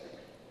Testament.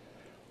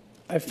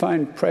 I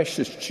find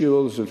precious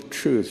jewels of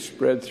truth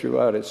spread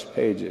throughout its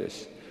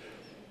pages.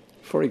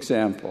 For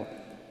example,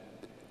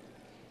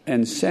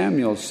 and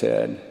Samuel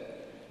said,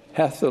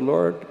 "Hath the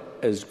Lord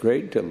as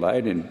great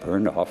delight in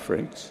burnt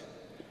offerings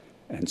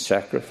and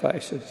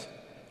sacrifices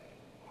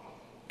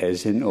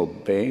as in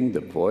obeying the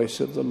voice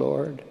of the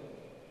Lord?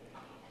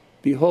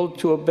 Behold,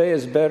 to obey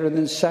is better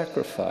than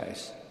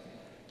sacrifice,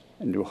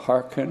 and to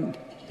hearken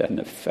than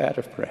the fat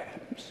of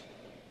rams.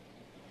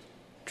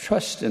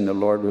 Trust in the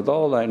Lord with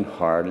all thine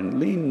heart, and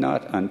lean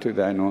not unto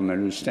thine own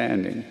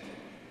understanding.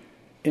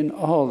 In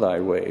all thy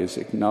ways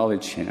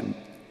acknowledge him,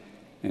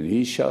 and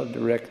he shall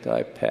direct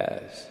thy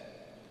paths.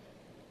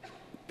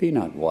 Be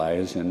not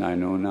wise in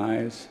thine own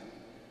eyes.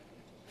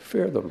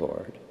 Fear the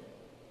Lord,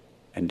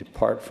 and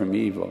depart from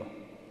evil.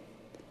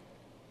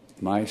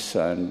 My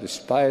son,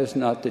 despise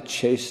not the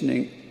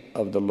chastening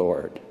of the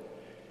Lord,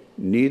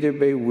 neither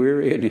be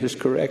weary in his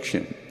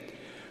correction.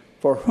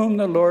 For whom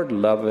the Lord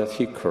loveth,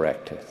 he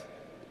correcteth,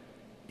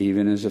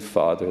 even as a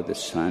father the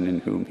son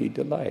in whom he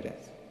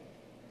delighteth.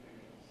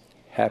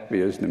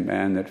 Happy is the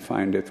man that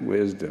findeth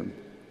wisdom,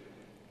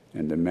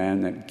 and the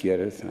man that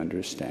getteth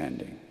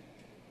understanding."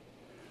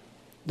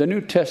 The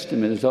New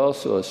Testament is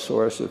also a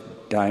source of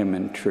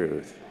diamond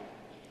truth.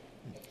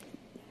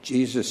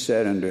 Jesus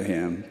said unto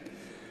him,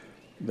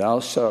 "Thou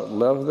shalt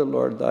love the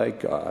Lord thy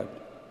God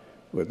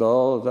with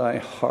all thy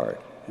heart,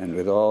 and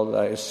with all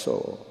thy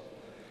soul,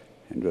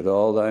 and with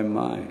all thy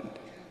mind.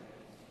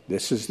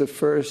 This is the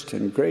first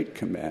and great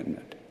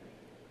commandment,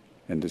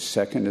 and the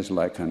second is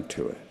like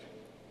unto it.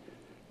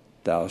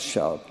 Thou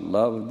shalt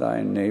love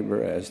thy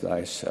neighbor as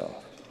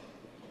thyself.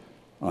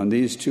 On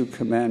these two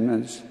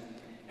commandments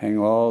hang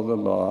all the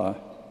law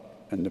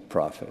and the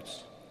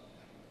prophets."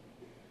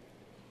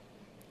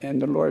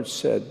 And the Lord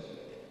said,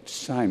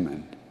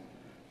 "Simon,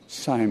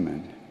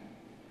 Simon,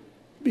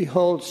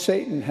 behold,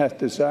 Satan hath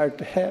desired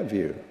to have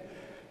you,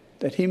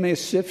 that he may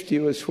sift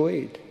you as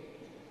wheat.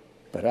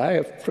 But I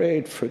have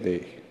prayed for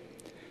thee,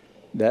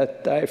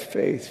 that thy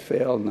faith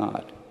fail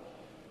not.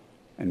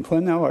 And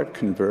when thou art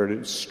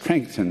converted,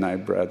 strengthen thy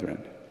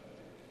brethren."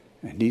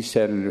 And he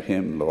said unto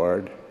him,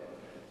 "Lord,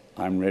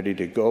 I'm ready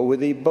to go with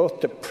thee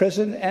both to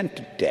prison and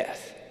to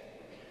death."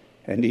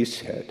 And he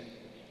said,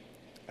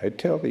 "I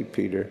tell thee,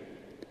 Peter,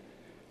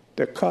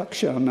 the cock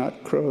shall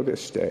not crow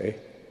this day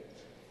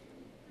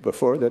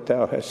before that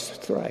thou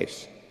hast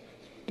thrice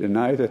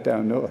denied that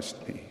thou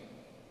knowest me."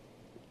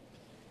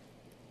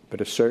 But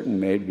a certain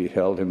maid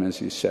beheld him as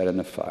he sat in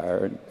the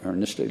fire and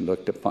earnestly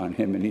looked upon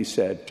him, and he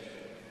said,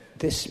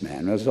 "This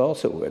man was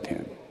also with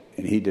him."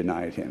 And he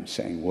denied him,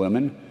 saying,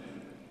 "Woman,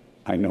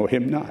 I know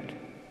him not."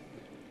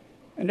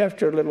 And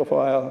after a little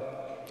while,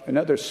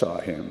 another saw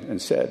him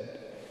and said,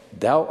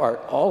 "Thou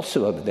art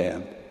also of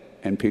them."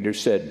 And Peter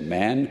said,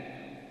 "Man,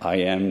 I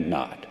am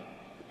not."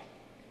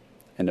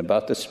 And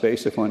about the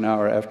space of 1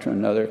 hour after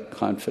another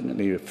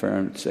confidently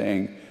affirmed,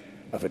 saying,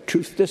 "Of a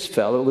truth this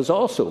fellow was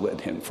also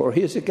with him, for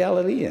he is a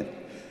Galilean."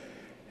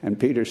 And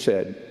Peter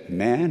said,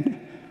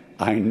 "Man,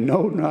 I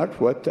know not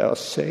what thou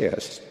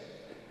sayest."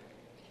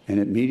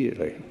 And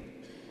immediately,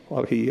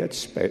 while he yet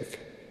spake,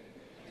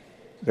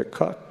 the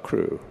cock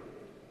crew.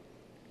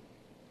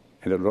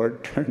 And the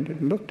Lord turned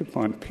and looked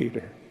upon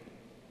Peter.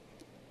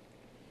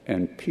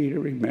 And Peter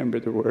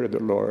remembered the word of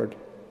the Lord,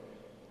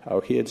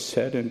 how he had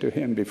said unto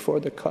him, "Before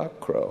the cock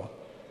crow,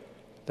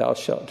 thou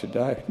shalt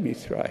deny me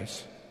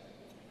thrice."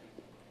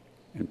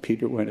 And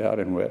Peter went out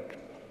and wept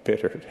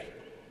bitterly.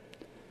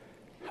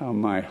 How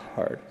my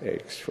heart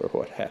aches for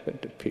what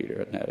happened to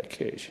Peter on that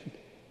occasion.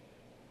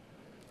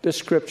 The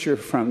scripture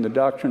from the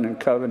Doctrine and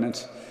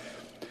Covenants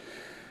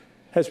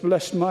has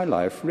blessed my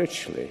life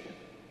richly.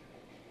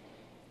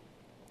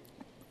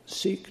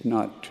 Seek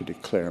not to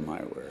declare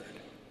my word,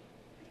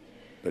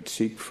 but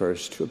seek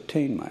first to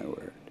obtain my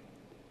word.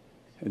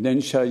 And then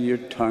shall your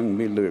tongue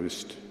be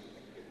loosed.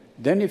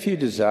 Then if you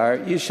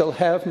desire, you shall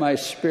have my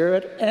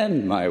spirit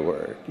and my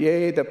word,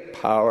 yea, the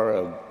power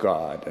of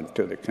God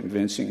unto the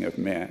convincing of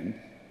men.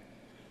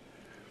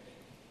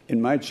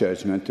 In my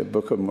judgment, the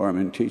Book of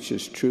Mormon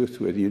teaches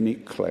truth with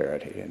unique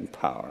clarity and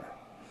power.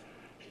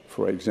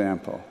 For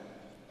example,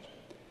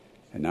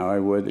 "And now I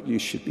would that you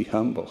should be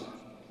humble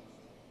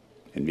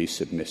and be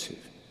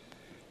submissive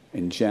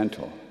and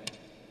gentle,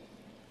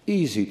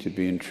 easy to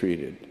be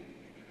entreated,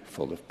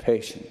 full of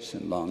patience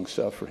and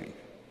long-suffering,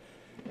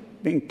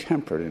 being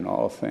temperate in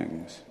all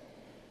things,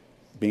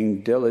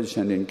 being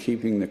diligent in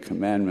keeping the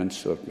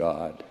commandments of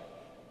God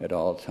at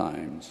all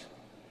times,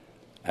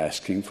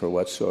 asking for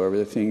whatsoever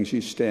the things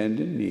you stand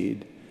in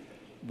need,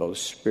 both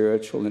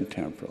spiritual and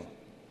temporal,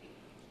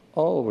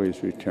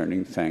 always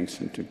returning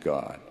thanks unto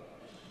God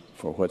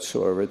for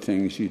whatsoever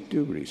things you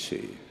do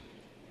receive.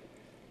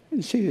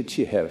 And see that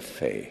you have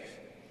faith,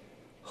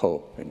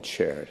 hope, and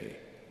charity,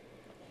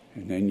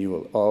 and then you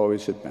will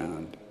always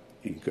abound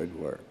in good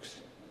works.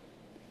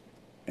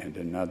 And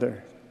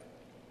another,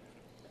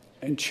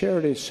 and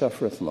charity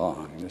suffereth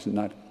long,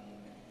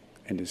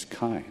 and is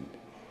kind,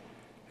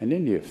 and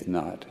envieth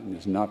not, and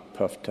is not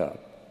puffed up,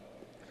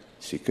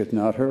 seeketh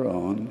not her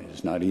own,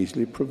 is not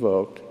easily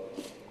provoked,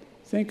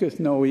 thinketh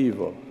no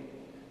evil,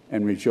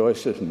 and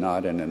rejoiceth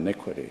not in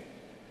iniquity,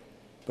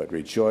 but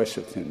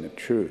rejoiceth in the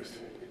truth,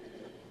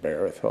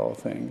 beareth all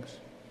things,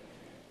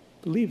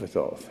 believeth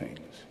all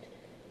things,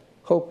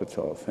 hopeth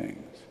all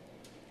things,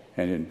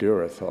 and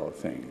endureth all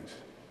things.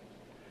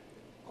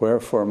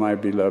 Wherefore, my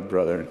beloved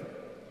brethren,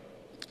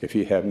 if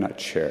ye have not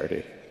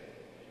charity,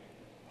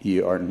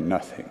 ye are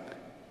nothing.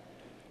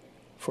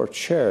 For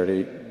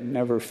charity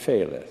never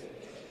faileth.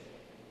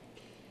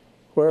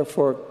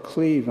 Wherefore,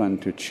 cleave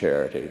unto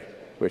charity,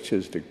 which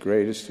is the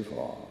greatest of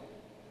all.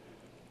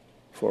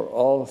 For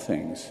all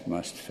things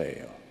must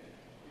fail,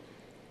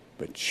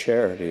 but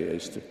charity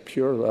is the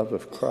pure love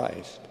of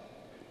Christ,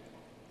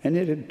 and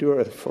it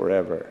endureth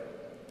forever.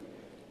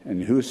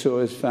 And whoso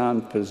is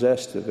found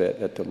possessed of it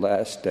at the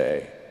last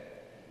day,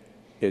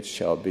 it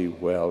shall be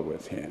well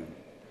with him.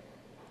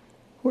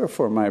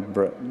 Wherefore, my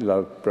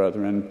beloved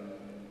brethren,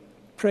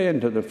 pray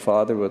unto the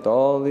Father with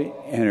all the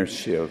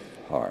energy of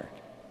heart,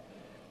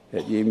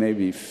 that ye may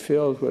be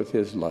filled with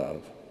his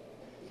love,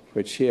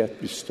 which he hath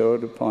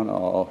bestowed upon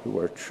all who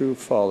are true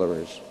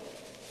followers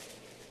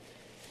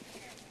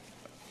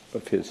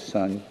of his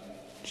Son,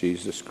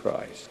 Jesus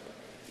Christ,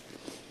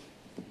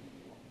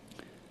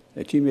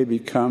 that ye may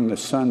become the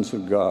sons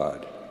of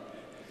God,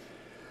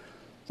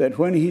 that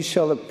when he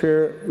shall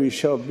appear, we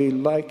shall be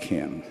like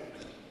him,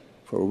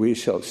 for we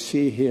shall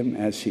see him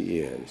as he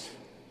is,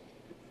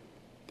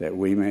 that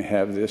we may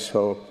have this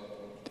hope,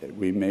 that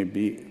we may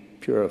be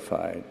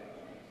purified,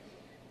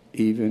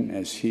 even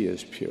as he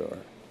is pure.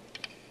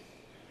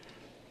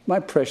 My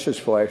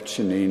precious wife,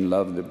 Janine,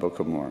 loved the Book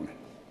of Mormon.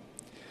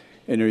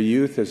 In her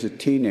youth as a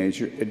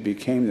teenager, it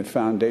became the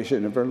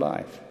foundation of her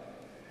life.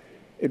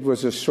 It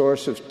was a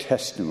source of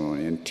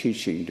testimony and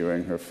teaching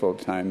during her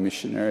full-time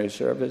missionary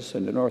service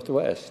in the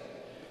Northwest,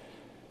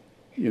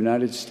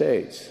 United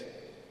States.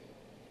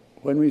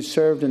 When we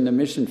served in the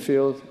mission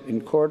field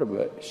in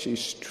Cordoba, she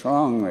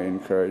strongly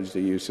encouraged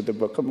the use of the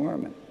Book of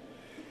Mormon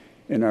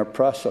in our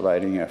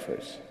proselyting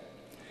efforts.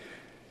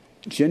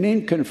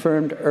 Janine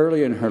confirmed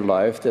early in her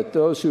life that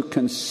those who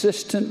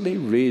consistently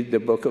read the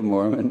Book of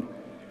Mormon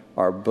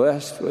are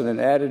blessed with an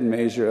added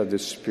measure of the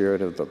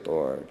Spirit of the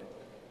Lord,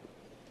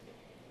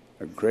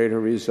 a greater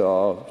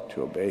resolve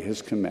to obey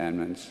his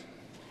commandments,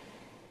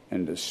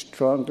 and a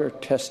stronger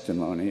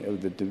testimony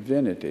of the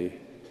divinity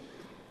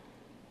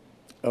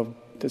of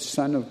the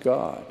Son of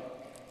God.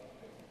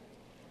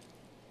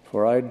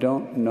 For I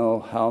don't know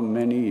how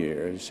many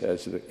years,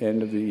 as the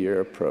end of the year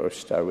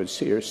approached, I would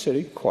see her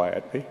sitting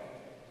quietly,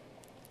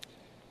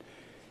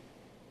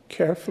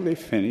 carefully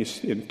finish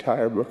the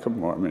entire Book of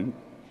Mormon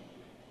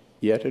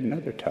yet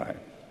another time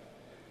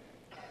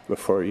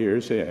before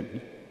year's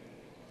end.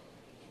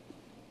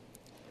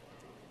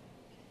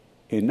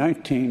 In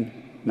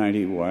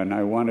 1991,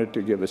 I wanted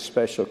to give a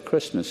special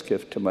Christmas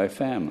gift to my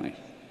family.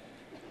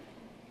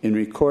 In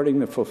recording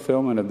the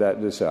fulfillment of that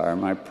desire,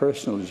 my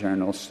personal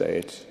journal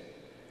states,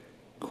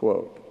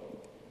 quote,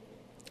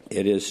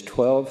 "It is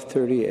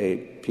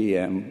 12:38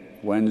 p.m.,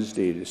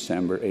 Wednesday,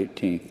 December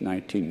 18th,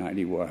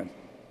 1991.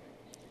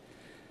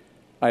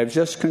 I have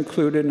just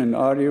concluded an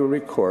audio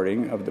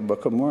recording of the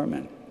Book of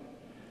Mormon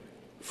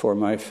for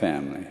my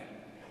family.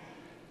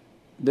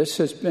 This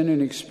has been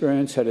an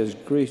experience that has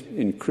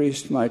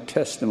increased my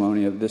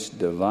testimony of this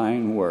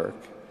divine work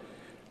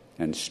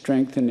and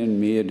strengthened in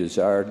me a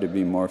desire to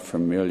be more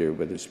familiar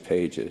with its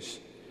pages,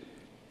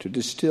 to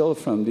distill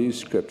from these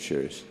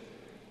scriptures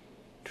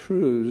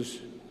truths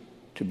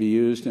to be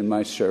used in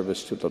my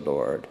service to the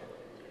Lord.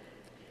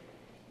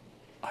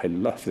 I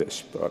love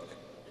this book.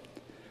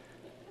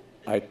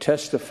 I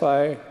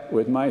testify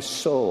with my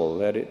soul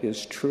that it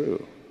is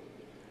true,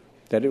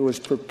 that it was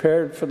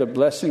prepared for the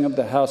blessing of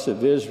the house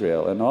of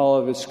Israel and all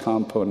of its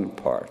component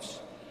parts,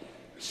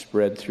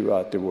 spread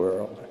throughout the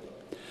world.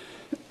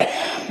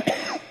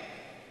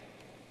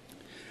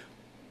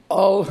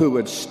 All who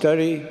would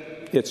study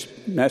its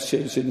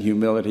message in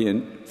humility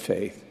and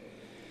faith,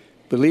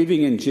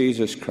 believing in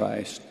Jesus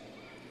Christ,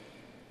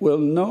 will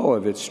know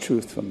of its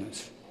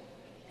truthfulness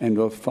and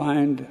will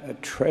find a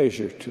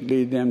treasure to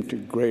lead them to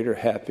greater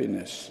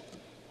happiness,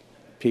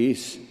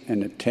 peace,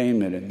 and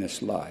attainment in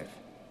this life.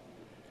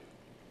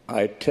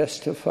 I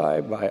testify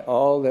by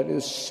all that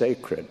is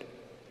sacred,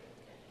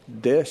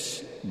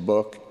 this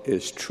book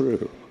is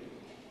true.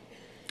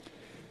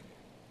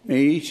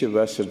 May each of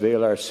us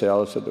avail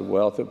ourselves of the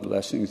wealth of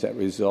blessings that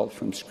result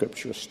from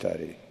scriptural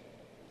study.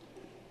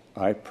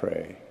 I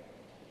pray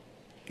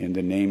in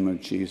the name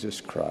of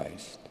Jesus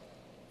Christ.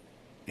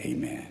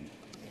 Amen.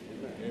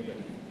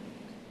 Amen.